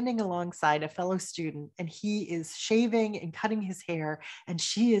standing alongside a fellow student and he is shaving and cutting his hair and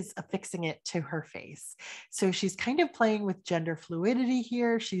she is affixing it to her face. So she's kind of playing with gender fluidity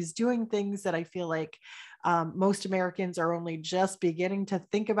here. She's doing things that I feel like most Americans are only just beginning to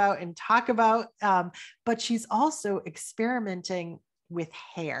think about and talk about, but she's also experimenting with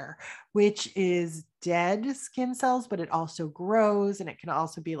hair, which is dead skin cells, but it also grows and it can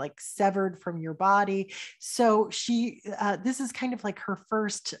also be like severed from your body. So she, this is kind of like her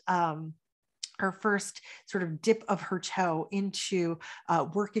first sort of dip of her toe into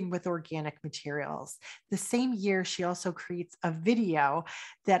working with organic materials. The same year, she also creates a video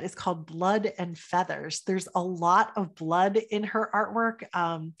that is called Blood and Feathers. There's a lot of blood in her artwork.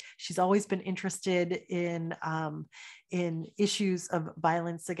 She's always been interested in issues of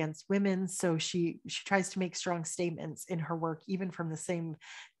violence against women. So she tries to make strong statements in her work, even from the same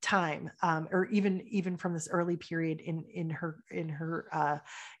time, or even from this early period in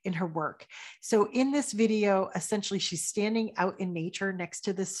her work. So in this video, essentially, she's standing out in nature next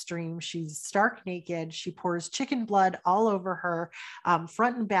to this stream. She's stark naked. She pours chicken blood all over her,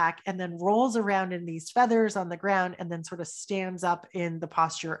 front and back, and then rolls around in these feathers on the ground, and then sort of stands up in the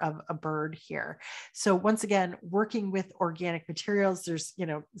posture of a bird here. So once again, working with organic materials, there's,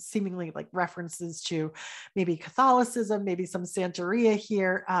 seemingly like references to maybe Catholicism, maybe some Santeria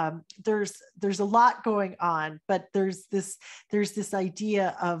here. There's a lot going on, but there's this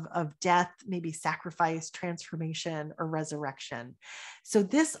idea of death, maybe sacrifice, transformation, or resurrection. So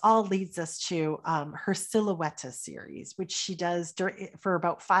this all leads us to her Silhouetta series, which she does for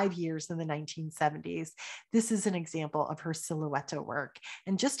about 5 years in the 1970s. This is an example of her Silhouetta work.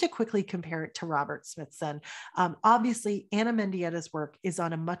 And just to quickly compare it to Robert Smithson, obviously Ana Mendieta's work is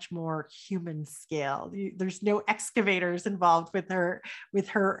on a much more human scale. There's no excavators involved with her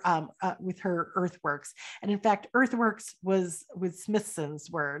earthworks. And in fact, earthworks was Smithson's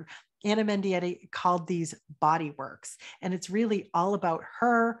word. Ana Mendieta called these body works. And it's really all about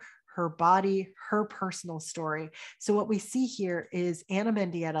her body, her personal story. So what we see here is Ana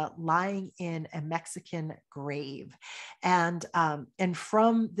Mendieta lying in a Mexican grave. And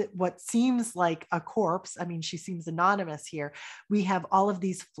from what seems like a corpse, I mean, she seems anonymous here, we have all of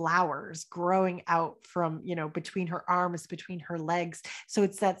these flowers growing out from, between her arms, between her legs. So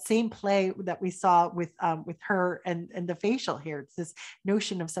it's that same play that we saw with her and the facial here. It's this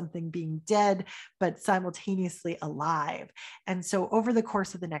notion of something being dead, but simultaneously alive. And so over the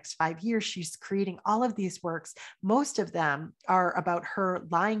course of the next 5 years, she's creating all of these works. Most of them are about her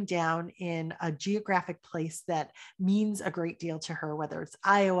lying down in a geographic place that means a great deal to her, whether it's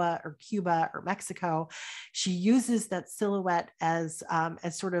Iowa or Cuba or Mexico. She uses that silhouette as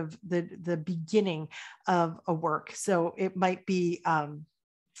sort of the beginning of a work. So it might be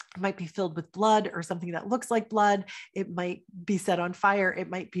filled with blood or something that looks like blood. It might be set on fire. It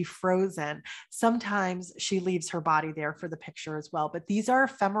might be frozen. Sometimes she leaves her body there for the picture as well. But these are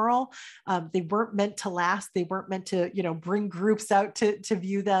ephemeral. They weren't meant to last. They weren't meant to, bring groups out to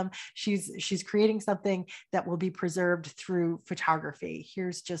view them. She's creating something that will be preserved through photography.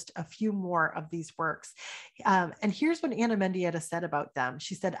 Here's just a few more of these works. And here's what Ana Mendieta said about them.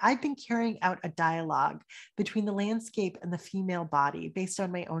 She said, "I've been carrying out a dialogue between the landscape and the female body based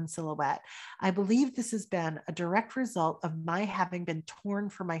on my own silhouette. I believe this has been a direct result of my having been torn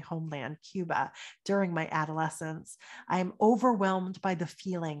from my homeland, Cuba, during my adolescence. I am overwhelmed by the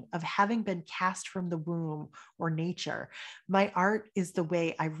feeling of having been cast from the womb or nature. My art is the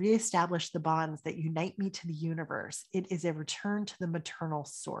way I reestablish the bonds that unite me to the universe. It is a return to the maternal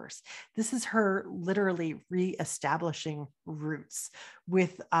source." This is her literally reestablishing roots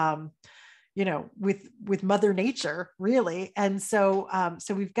with with Mother Nature, really. And so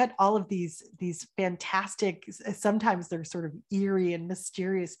we've got all of these fantastic, sometimes they're sort of eerie and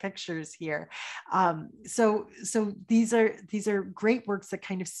mysterious pictures here. So these are great works that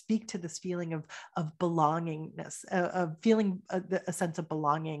kind of speak to this feeling of belongingness, of feeling a sense of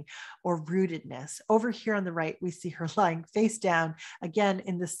belonging or rootedness. Over here on the right, we see her lying face down, again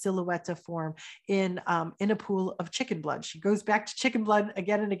in the silhouette form, in a pool of chicken blood. She goes back to chicken blood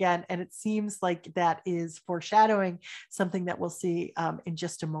again and again, and it seems like that is foreshadowing something that we'll see in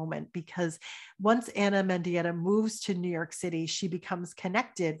just a moment, because once Ana Mendieta moves to New York City, she becomes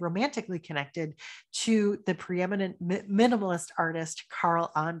romantically connected to the preeminent minimalist artist,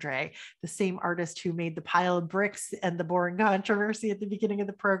 Carl Andre, the same artist who made the pile of bricks and the boring controversy at the beginning of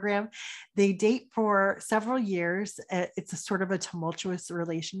the program. They date for several years. It's a sort of a tumultuous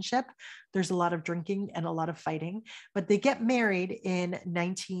relationship. There's a lot of drinking and a lot of fighting, but they get married in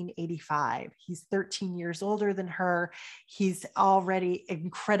 1985. He's 13 years older than her. He's already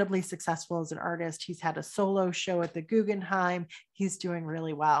incredibly successful as an artist. He's had a solo show at the Guggenheim. He's doing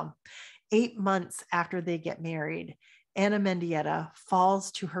really well. 8 months after they get married, Ana Mendieta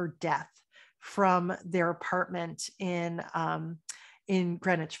falls to her death from their apartment in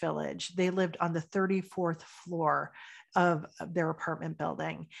Greenwich Village. They lived on the 34th floor of their apartment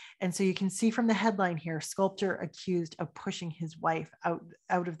building. And so you can see from the headline here, sculptor accused of pushing his wife out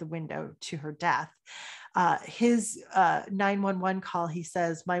of the window to her death. His 911 call, he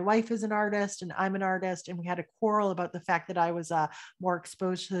says, "My wife is an artist and I'm an artist, and we had a quarrel about the fact that I was more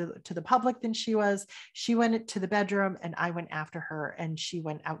exposed to the public than she was. She went to the bedroom and I went after her and she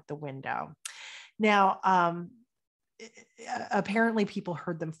went out the window." Now, apparently people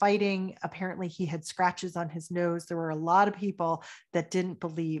heard them fighting. Apparently he had scratches on his nose. There were a lot of people that didn't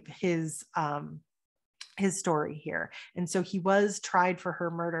believe his story here. And so he was tried for her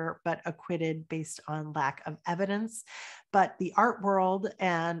murder, but acquitted based on lack of evidence. But the art world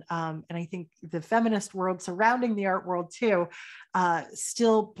and I think the feminist world surrounding the art world too,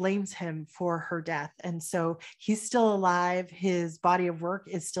 still blames him for her death. And so he's still alive. His body of work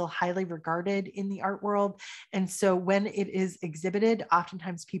is still highly regarded in the art world. And so when it is exhibited,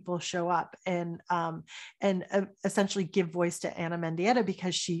 oftentimes people show up and essentially give voice to Ana Mendieta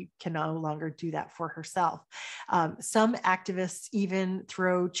because she can no longer do that for herself. Some activists even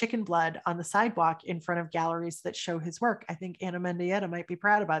throw chicken blood on the sidewalk in front of galleries that show his work. I think Ana Mendieta might be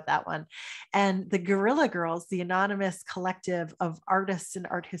proud about that one. And the Guerrilla Girls, the anonymous collective of artists and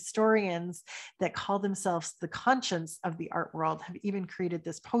art historians that call themselves the conscience of the art world, have even created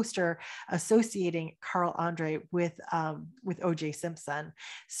this poster associating Carl Andre with O.J. Simpson.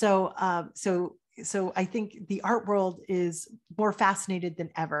 So I think the art world is more fascinated than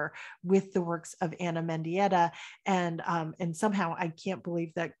ever with the works of Ana Mendieta, and somehow I can't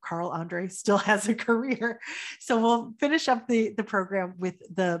believe that Carl Andre still has a career. So we'll finish up the program with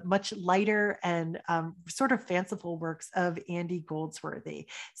the much lighter and sort of fanciful works of Andy Goldsworthy.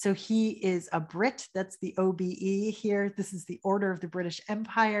 So he is a Brit. That's the OBE here. This is the Order of the British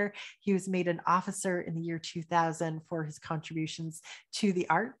Empire. He was made an officer in the year 2000 for his contributions to the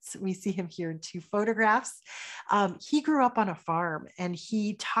arts. We see him here in two photographs. He grew up on a farm, and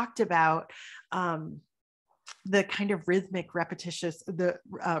he talked about the kind of rhythmic, repetitious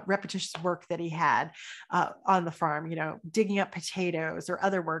work that he had on the farm, digging up potatoes or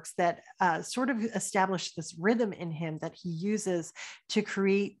other works that sort of established this rhythm in him that he uses to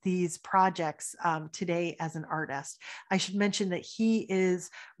create these projects today as an artist. I should mention that he was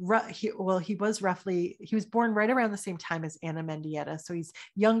born right around the same time as Anna Mendieta. So he's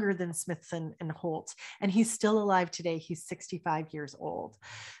younger than Smithson and Holt, and he's still alive today. He's 65 years old.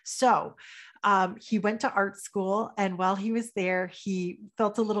 So he went to art school, and while he was there, he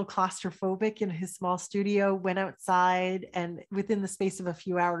felt a little claustrophobic in his small studio, went outside, and within the space of a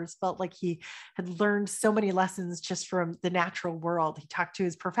few hours felt like he had learned so many lessons just from the natural world. He talked to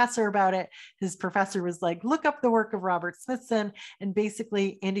his professor about it. His professor was like, look up the work of Robert Smithson, and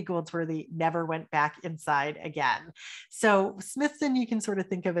basically Andy Goldsworthy never went back inside again. So Smithson you can sort of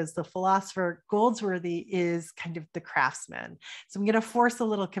think of as the philosopher. Goldsworthy is kind of the craftsman. So I'm going to force a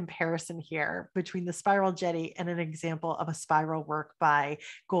little comparison here between the spiral jetty and an example of a spiral work by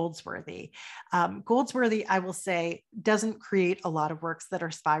Goldsworthy. Goldsworthy, I will say, doesn't create a lot of works that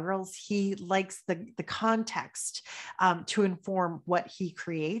are spirals. He likes the context to inform what he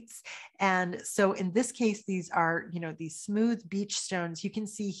creates. And so in this case, these are, these smooth beach stones. You can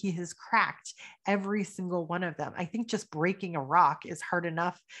see he has cracked every single one of them. I think just breaking a rock is hard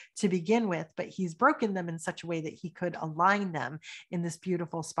enough to begin with, but he's broken them in such a way that he could align them in this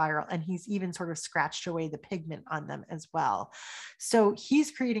beautiful spiral. And he's even sort of scratched away the pigment on them as well. So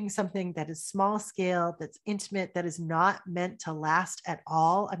he's creating something that is small scale, that's intimate, that is not meant to last at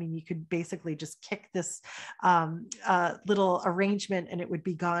all. I mean, you could basically just kick this little arrangement and it would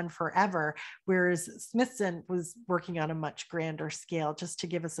be gone forever. Whereas Smithson was working on a much grander scale. Just to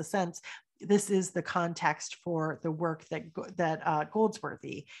give us a sense, this is the context for the work that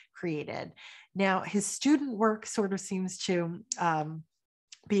Goldsworthy created. Now, his student work sort of seems to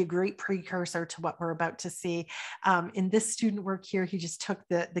be a great precursor to what we're about to see. In this student work here, he just took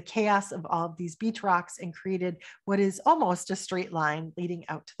the chaos of all of these beach rocks and created what is almost a straight line leading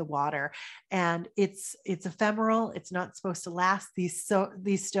out to the water. And it's ephemeral. It's not supposed to last. These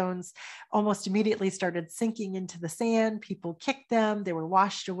stones almost immediately started sinking into the sand. People kicked them. They were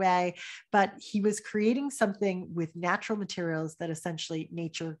washed away. But he was creating something with natural materials that essentially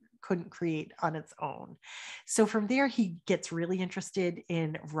nature couldn't create on its own. So from there, he gets really interested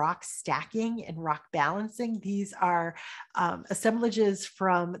in rock stacking and rock balancing. These are assemblages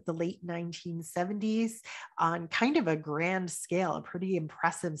from the late 1970s on kind of a grand scale, a pretty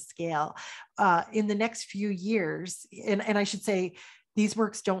impressive scale. In the next few years, and I should say, these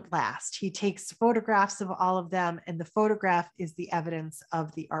works don't last. He takes photographs of all of them, and the photograph is the evidence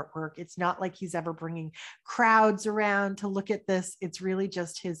of the artwork. It's not like he's ever bringing crowds around to look at this. It's really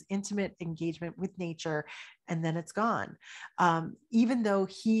just his intimate engagement with nature, and then it's gone. Even though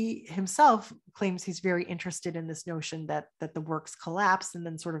he himself claims he's very interested in this notion that the works collapse and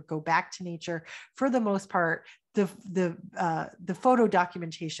then sort of go back to nature, for the most part, the photo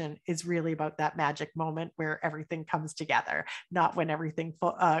documentation is really about that magic moment where everything comes together, not when everything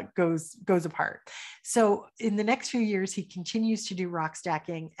goes apart. So in the next few years, he continues to do rock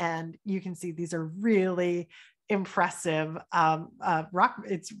stacking, and you can see these are really impressive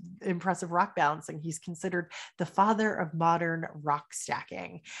impressive rock balancing. He's considered the father of modern rock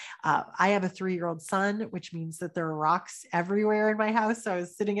stacking. I have a 3-year-old son, which means that there are rocks everywhere in my house. So I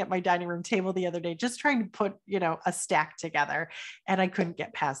was sitting at my dining room table the other day, just trying to put, a stack together, and I couldn't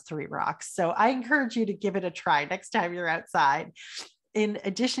get past 3 rocks. So I encourage you to give it a try next time you're outside. In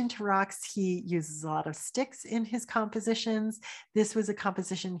addition to rocks, he uses a lot of sticks in his compositions. This was a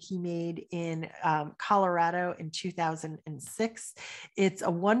composition he made in Colorado in 2006. It's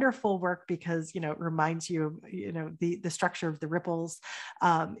a wonderful work because, it reminds you of, the structure of the ripples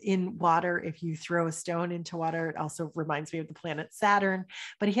in water. If you throw a stone into water, it also reminds me of the planet Saturn.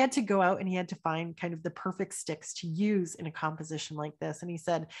 But he had to go out and he had to find kind of the perfect sticks to use in a composition like this. And he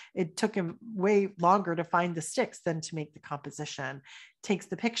said it took him way longer to find the sticks than to make the composition. Takes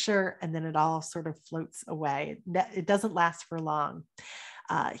the picture, and then it all sort of floats away. It doesn't last for long.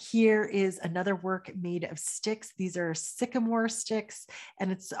 Here is another work made of sticks. These are sycamore sticks,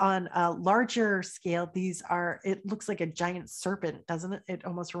 and it's on a larger scale. It looks like a giant serpent, doesn't it? It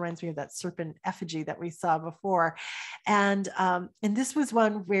almost reminds me of that serpent effigy that we saw before. And this was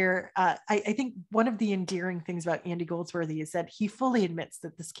one where I think one of the endearing things about Andy Goldsworthy is that he fully admits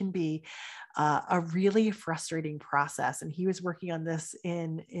that this can be a really frustrating process. And he was working on this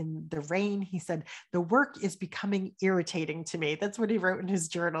in the rain. He said, the work is becoming irritating to me. That's what he wrote in his his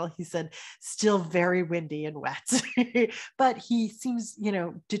journal. He said, still very windy and wet, but he seems,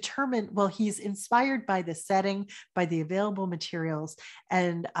 determined. Well, he's inspired by the setting, by the available materials,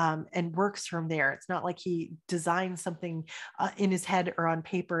 and works from there. It's not like he designs something in his head or on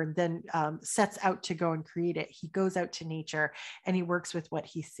paper and then sets out to go and create it. He goes out to nature and he works with what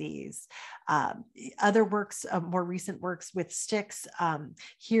he sees. Other works, more recent works with sticks.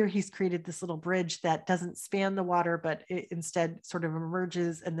 Here he's created this little bridge that doesn't span the water, but it instead sort of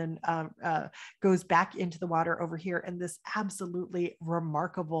emerges and then goes back into the water over here. And this absolutely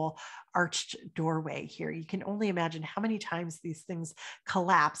remarkable arched doorway here. You can only imagine how many times these things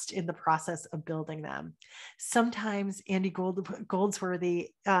collapsed in the process of building them. Sometimes Andy Goldsworthy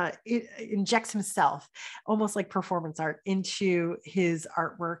injects himself, almost like performance art, into his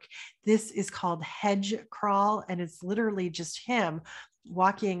artwork. This is called Hedge Crawl, and it's literally just him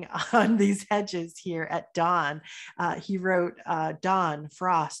walking on these hedges here at dawn. He wrote dawn,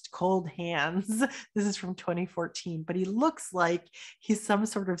 frost, cold hands. This is from 2014, but he looks like he's some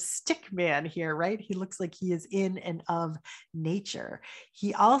sort of stick man here, right? He looks like he is in and of nature.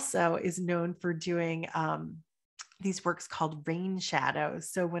 He also is known for doing these works called rain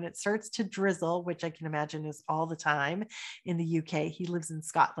shadows. So when it starts to drizzle, which I can imagine is all the time in the UK, he lives in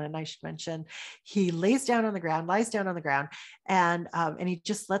Scotland, I should mention, he lies down on the ground, and he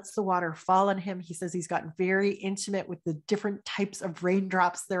just lets the water fall on him. He says he's gotten very intimate with the different types of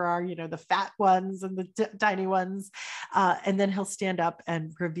raindrops there are, the fat ones and the tiny ones. And then he'll stand up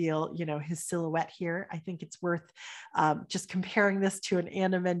and reveal, his silhouette here. I think it's worth just comparing this to an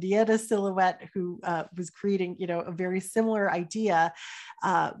Ana Mendieta silhouette who was creating, a very similar idea,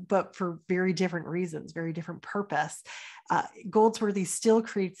 but for very different reasons, very different purpose. Goldsworthy still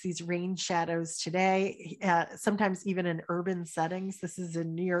creates these rain shadows today, sometimes even in urban settings. This is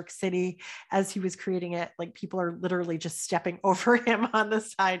in New York City. As he was creating it, like people are literally just stepping over him on the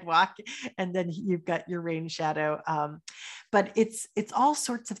sidewalk, and then you've got your rain shadow. But it's all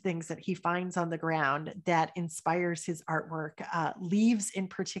sorts of things that he finds on the ground that inspires his artwork. Leaves in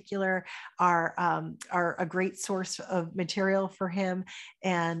particular are a great source of material for him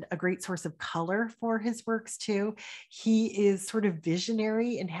and a great source of color for his works too. He is sort of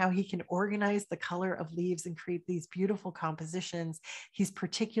visionary in how he can organize the color of leaves and create these beautiful compositions. He's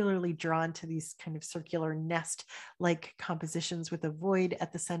particularly drawn to these kind of circular nest-like compositions with a void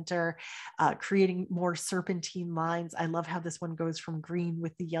at the center, creating more serpentine lines. I love how this one goes from green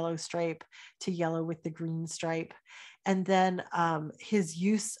with the yellow stripe to yellow with the green stripe. And then his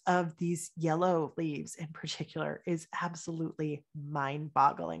use of these yellow leaves in particular is absolutely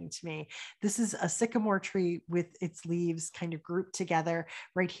mind-boggling to me. This is a sycamore tree with its leaves kind of grouped together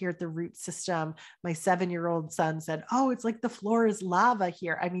right here at the root system. My 7-year-old son said, "Oh, it's like the floor is lava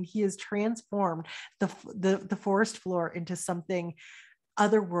here." I mean, he has transformed the forest floor into something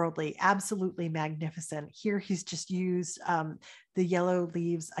otherworldly, absolutely magnificent. Here he's just used the yellow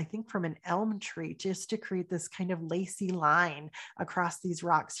leaves, I think from an elm tree, just to create this kind of lacy line across these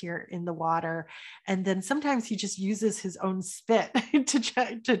rocks here in the water. And then sometimes he just uses his own spit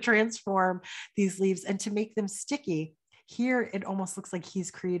to transform these leaves and to make them sticky. Here, it almost looks like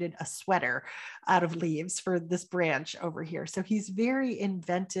he's created a sweater out of leaves for this branch over here. So he's very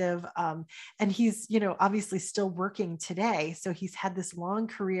inventive, and he's, obviously still working today. So he's had this long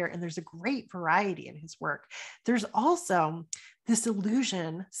career, and there's a great variety in his work. There's also this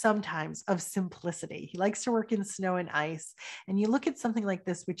illusion sometimes of simplicity. He likes to work in snow and ice. And you look at something like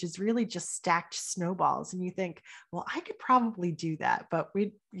this, which is really just stacked snowballs, and you think, well, I could probably do that, but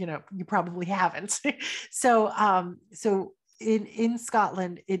you probably haven't. So in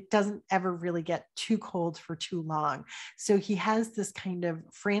Scotland, it doesn't ever really get too cold for too long. So he has this kind of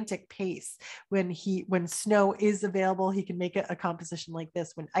frantic pace. When snow is available, he can make a composition like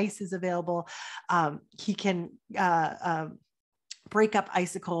this. When ice is available, he can break up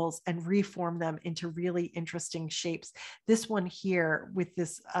icicles and reform them into really interesting shapes. This one here with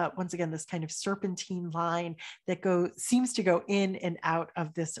this, once again, this kind of serpentine line that seems to go in and out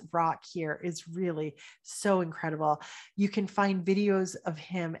of this rock here is really so incredible. You can find videos of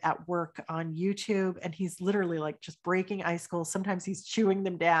him at work on YouTube, and he's literally like just breaking icicles. Sometimes he's chewing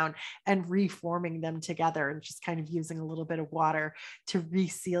them down and reforming them together and just kind of using a little bit of water to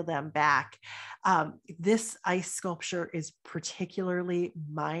reseal them back. This ice sculpture is particularly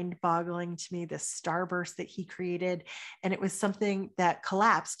mind-boggling to me, the starburst that he created. And it was something that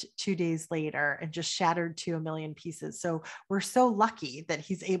collapsed 2 days later and just shattered to a million pieces. So we're so lucky that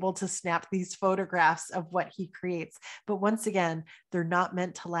he's able to snap these photographs of what he creates. But once again, they're not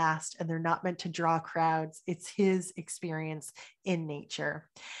meant to last, and they're not meant to draw crowds. It's his experience in nature.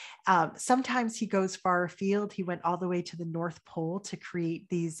 Sometimes he goes far afield. He went all the way to the North Pole to create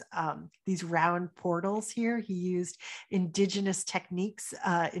these round portals here. He used indigenous techniques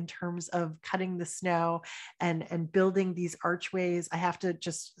in terms of cutting the snow and building these archways. I have to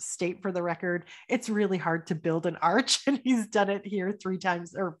just state for the record, it's really hard to build an arch, and he's done it here 3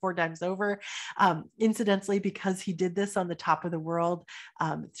 times or 4 times over. Incidentally, because he did this on the top of the world,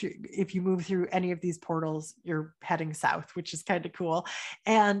 if you move through any of these portals, you're heading south, which is kind of cool.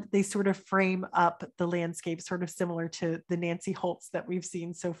 And they sort of frame up the landscape, sort of similar to the Nancy Holtz that we've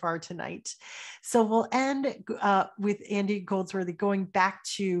seen so far tonight. So we'll end with Andy Goldsworthy going back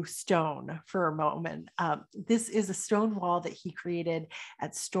to stone for a moment. This is a stone wall that he created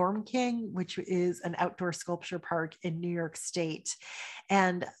at Storm King, which is an outdoor sculpture park in New York State.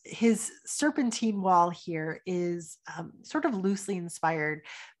 And his serpentine wall here is sort of loosely inspired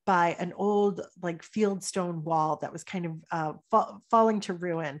by an old like fieldstone wall that was kind of falling to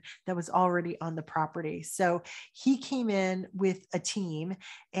ruin that was already on the property. So he came in with a team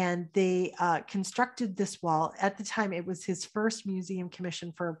and they constructed this wall. At the time, it was his first museum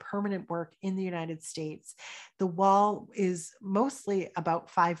commission for permanent work in the United States. The wall is mostly about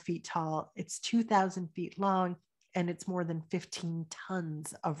 5 feet tall. It's 2,000 feet long, and it's more than 15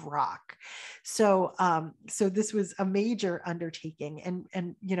 tons of rock. So, so this was a major undertaking.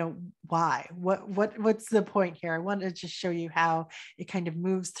 And you know, why? What's the point here? I wanted to just show you how it kind of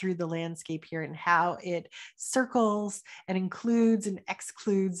moves through the landscape here and how it circles and includes and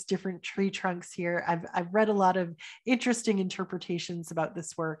excludes different tree trunks here. I've read a lot of interesting interpretations about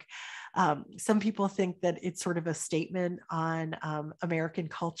this work. Some people think that it's sort of a statement on American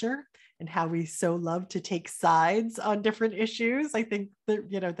culture and how we so love to take sides on different issues. I think that,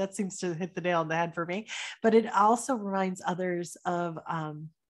 you know, that seems to hit the nail on the head for me, but it also reminds others of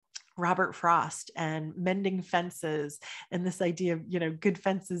Robert Frost and mending fences, and this idea of, you know, good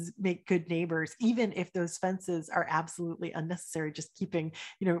fences make good neighbors, even if those fences are absolutely unnecessary, just keeping,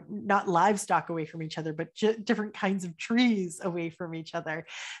 you know, not livestock away from each other, but different kinds of trees away from each other.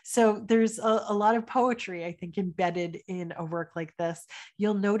 So there's a lot of poetry, I think, embedded in a work like this.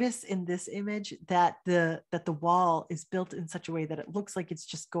 You'll notice in this image that the wall is built in such a way that it looks like it's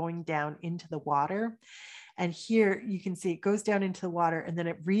just going down into the water. And here you can see it goes down into the water and then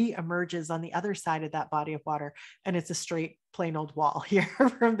it re-emerges on the other side of that body of water. And it's a straight, plain old wall here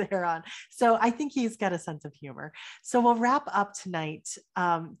from there on. So I think he's got a sense of humor. So we'll wrap up tonight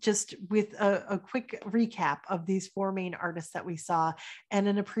just with a quick recap of these 4 main artists that we saw and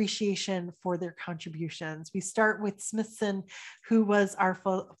an appreciation for their contributions. We start with Smithson, who was our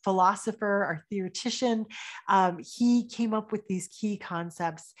philosopher, our theoretician. He came up with these key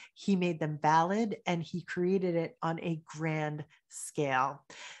concepts. He made them valid and he created it on a grand scale.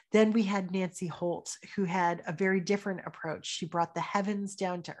 Then we had Nancy Holtz, who had a very different approach. She brought the heavens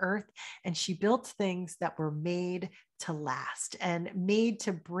down to earth and she built things that were made to last and made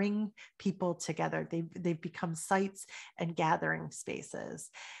to bring people together. They've become sites and gathering spaces.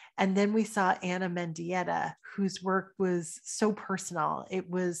 And then we saw Anna Mendieta, whose work was so personal. It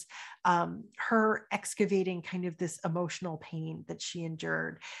was her excavating kind of this emotional pain that she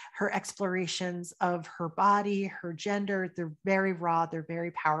endured, her explorations of her body, her gender. They're very raw, they're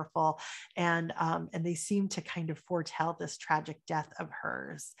very powerful, and they seem to kind of foretell this tragic death of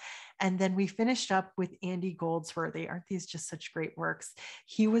hers. And then we finished up with Andy Goldsworthy. Aren't these just such great works?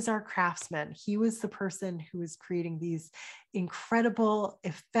 He was our craftsman. He was the person who was creating these incredible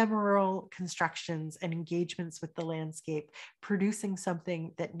ephemeral constructions and engagements with the landscape, producing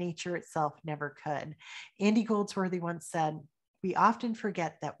something that nature itself never could. Andy Goldsworthy once said, "We often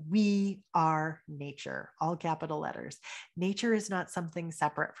forget that we are nature," all capital letters. Nature is not something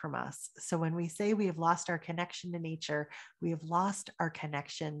separate from us. So when we say we have lost our connection to nature, we have lost our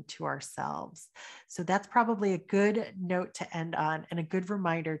connection to ourselves. So that's probably a good note to end on and a good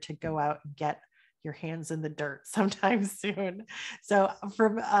reminder to go out and get your hands in the dirt sometime soon. So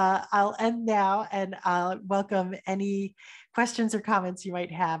I'll end now and I'll welcome any questions or comments you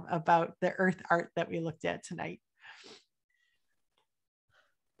might have about the earth art that we looked at tonight.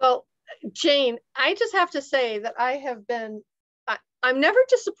 Well, Jane, I just have to say that I'm never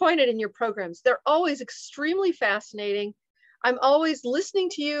disappointed in your programs. They're always extremely fascinating. I'm always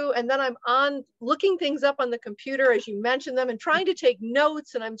listening to you, and then I'm on looking things up on the computer as you mention them and trying to take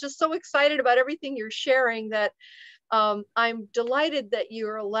notes. And I'm just so excited about everything you're sharing that I'm delighted that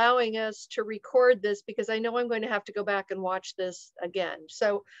you're allowing us to record this, because I know I'm going to have to go back and watch this again.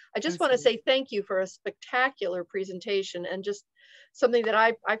 So I just want to say thank you for a spectacular presentation and just something that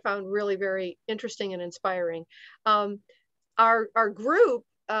I found really very interesting and inspiring. Our group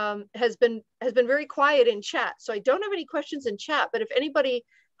has been very quiet in chat. So I don't have any questions in chat, but if anybody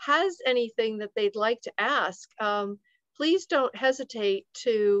has anything that they'd like to ask, please don't hesitate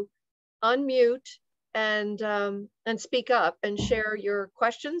to unmute and speak up and share your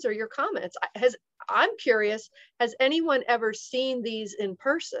questions or your comments. I'm curious, has anyone ever seen these in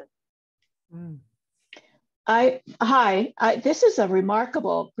person? This is a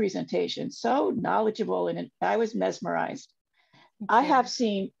remarkable presentation, so knowledgeable, and I was mesmerized. I have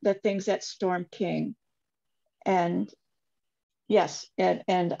seen the things at Storm King, and yes,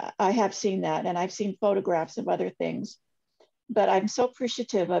 and I have seen that, and I've seen photographs of other things, but I'm so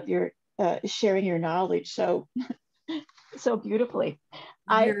appreciative of your sharing your knowledge so beautifully.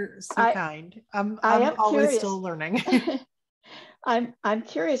 You're so kind. I'm always curious. Still learning. I'm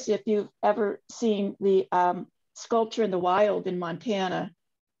curious if you've ever seen the Sculpture in the Wild in Montana.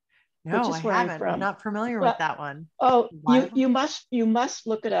 No, I haven't. I'm not familiar with that one. Oh, you must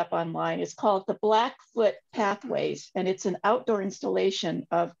look it up online. It's called the Blackfoot Pathways, and it's an outdoor installation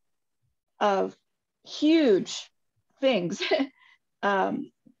of huge things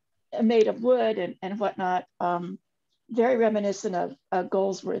made of wood and whatnot. Very reminiscent of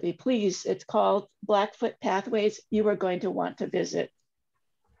Goldsworthy. Please, it's called Blackfoot Pathways. You are going to want to visit.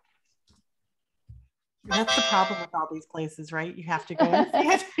 That's the problem with all these places, right? You have to go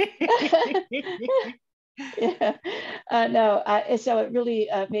and see it. Yeah. So it really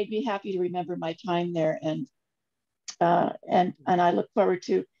made me happy to remember my time there, and I look forward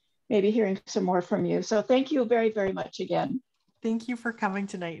to maybe hearing some more from you. So thank you very, very much again. Thank you for coming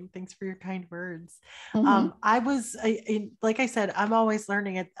tonight, and thanks for your kind words. Mm-hmm. Like I said, I'm always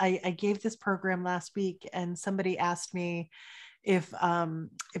learning it. I gave this program last week, and somebody asked me if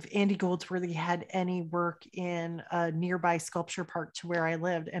Andy Goldsworthy had any work in a nearby sculpture park to where I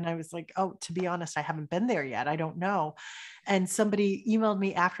lived. And I was like, oh, to be honest, I haven't been there yet. I don't know. And somebody emailed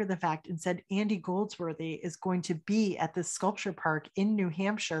me after the fact and said, Andy Goldsworthy is going to be at this sculpture park in New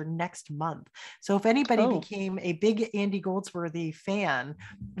Hampshire next month. So if anybody became a big Andy Goldsworthy fan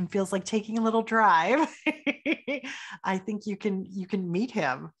and feels like taking a little drive, I think you can meet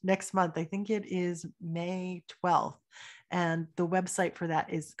him next month. I think it is May 12th. And the website for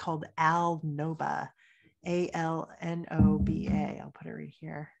that is called Alnoba, ALNOBA. I'll put it right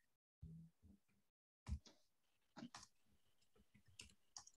here.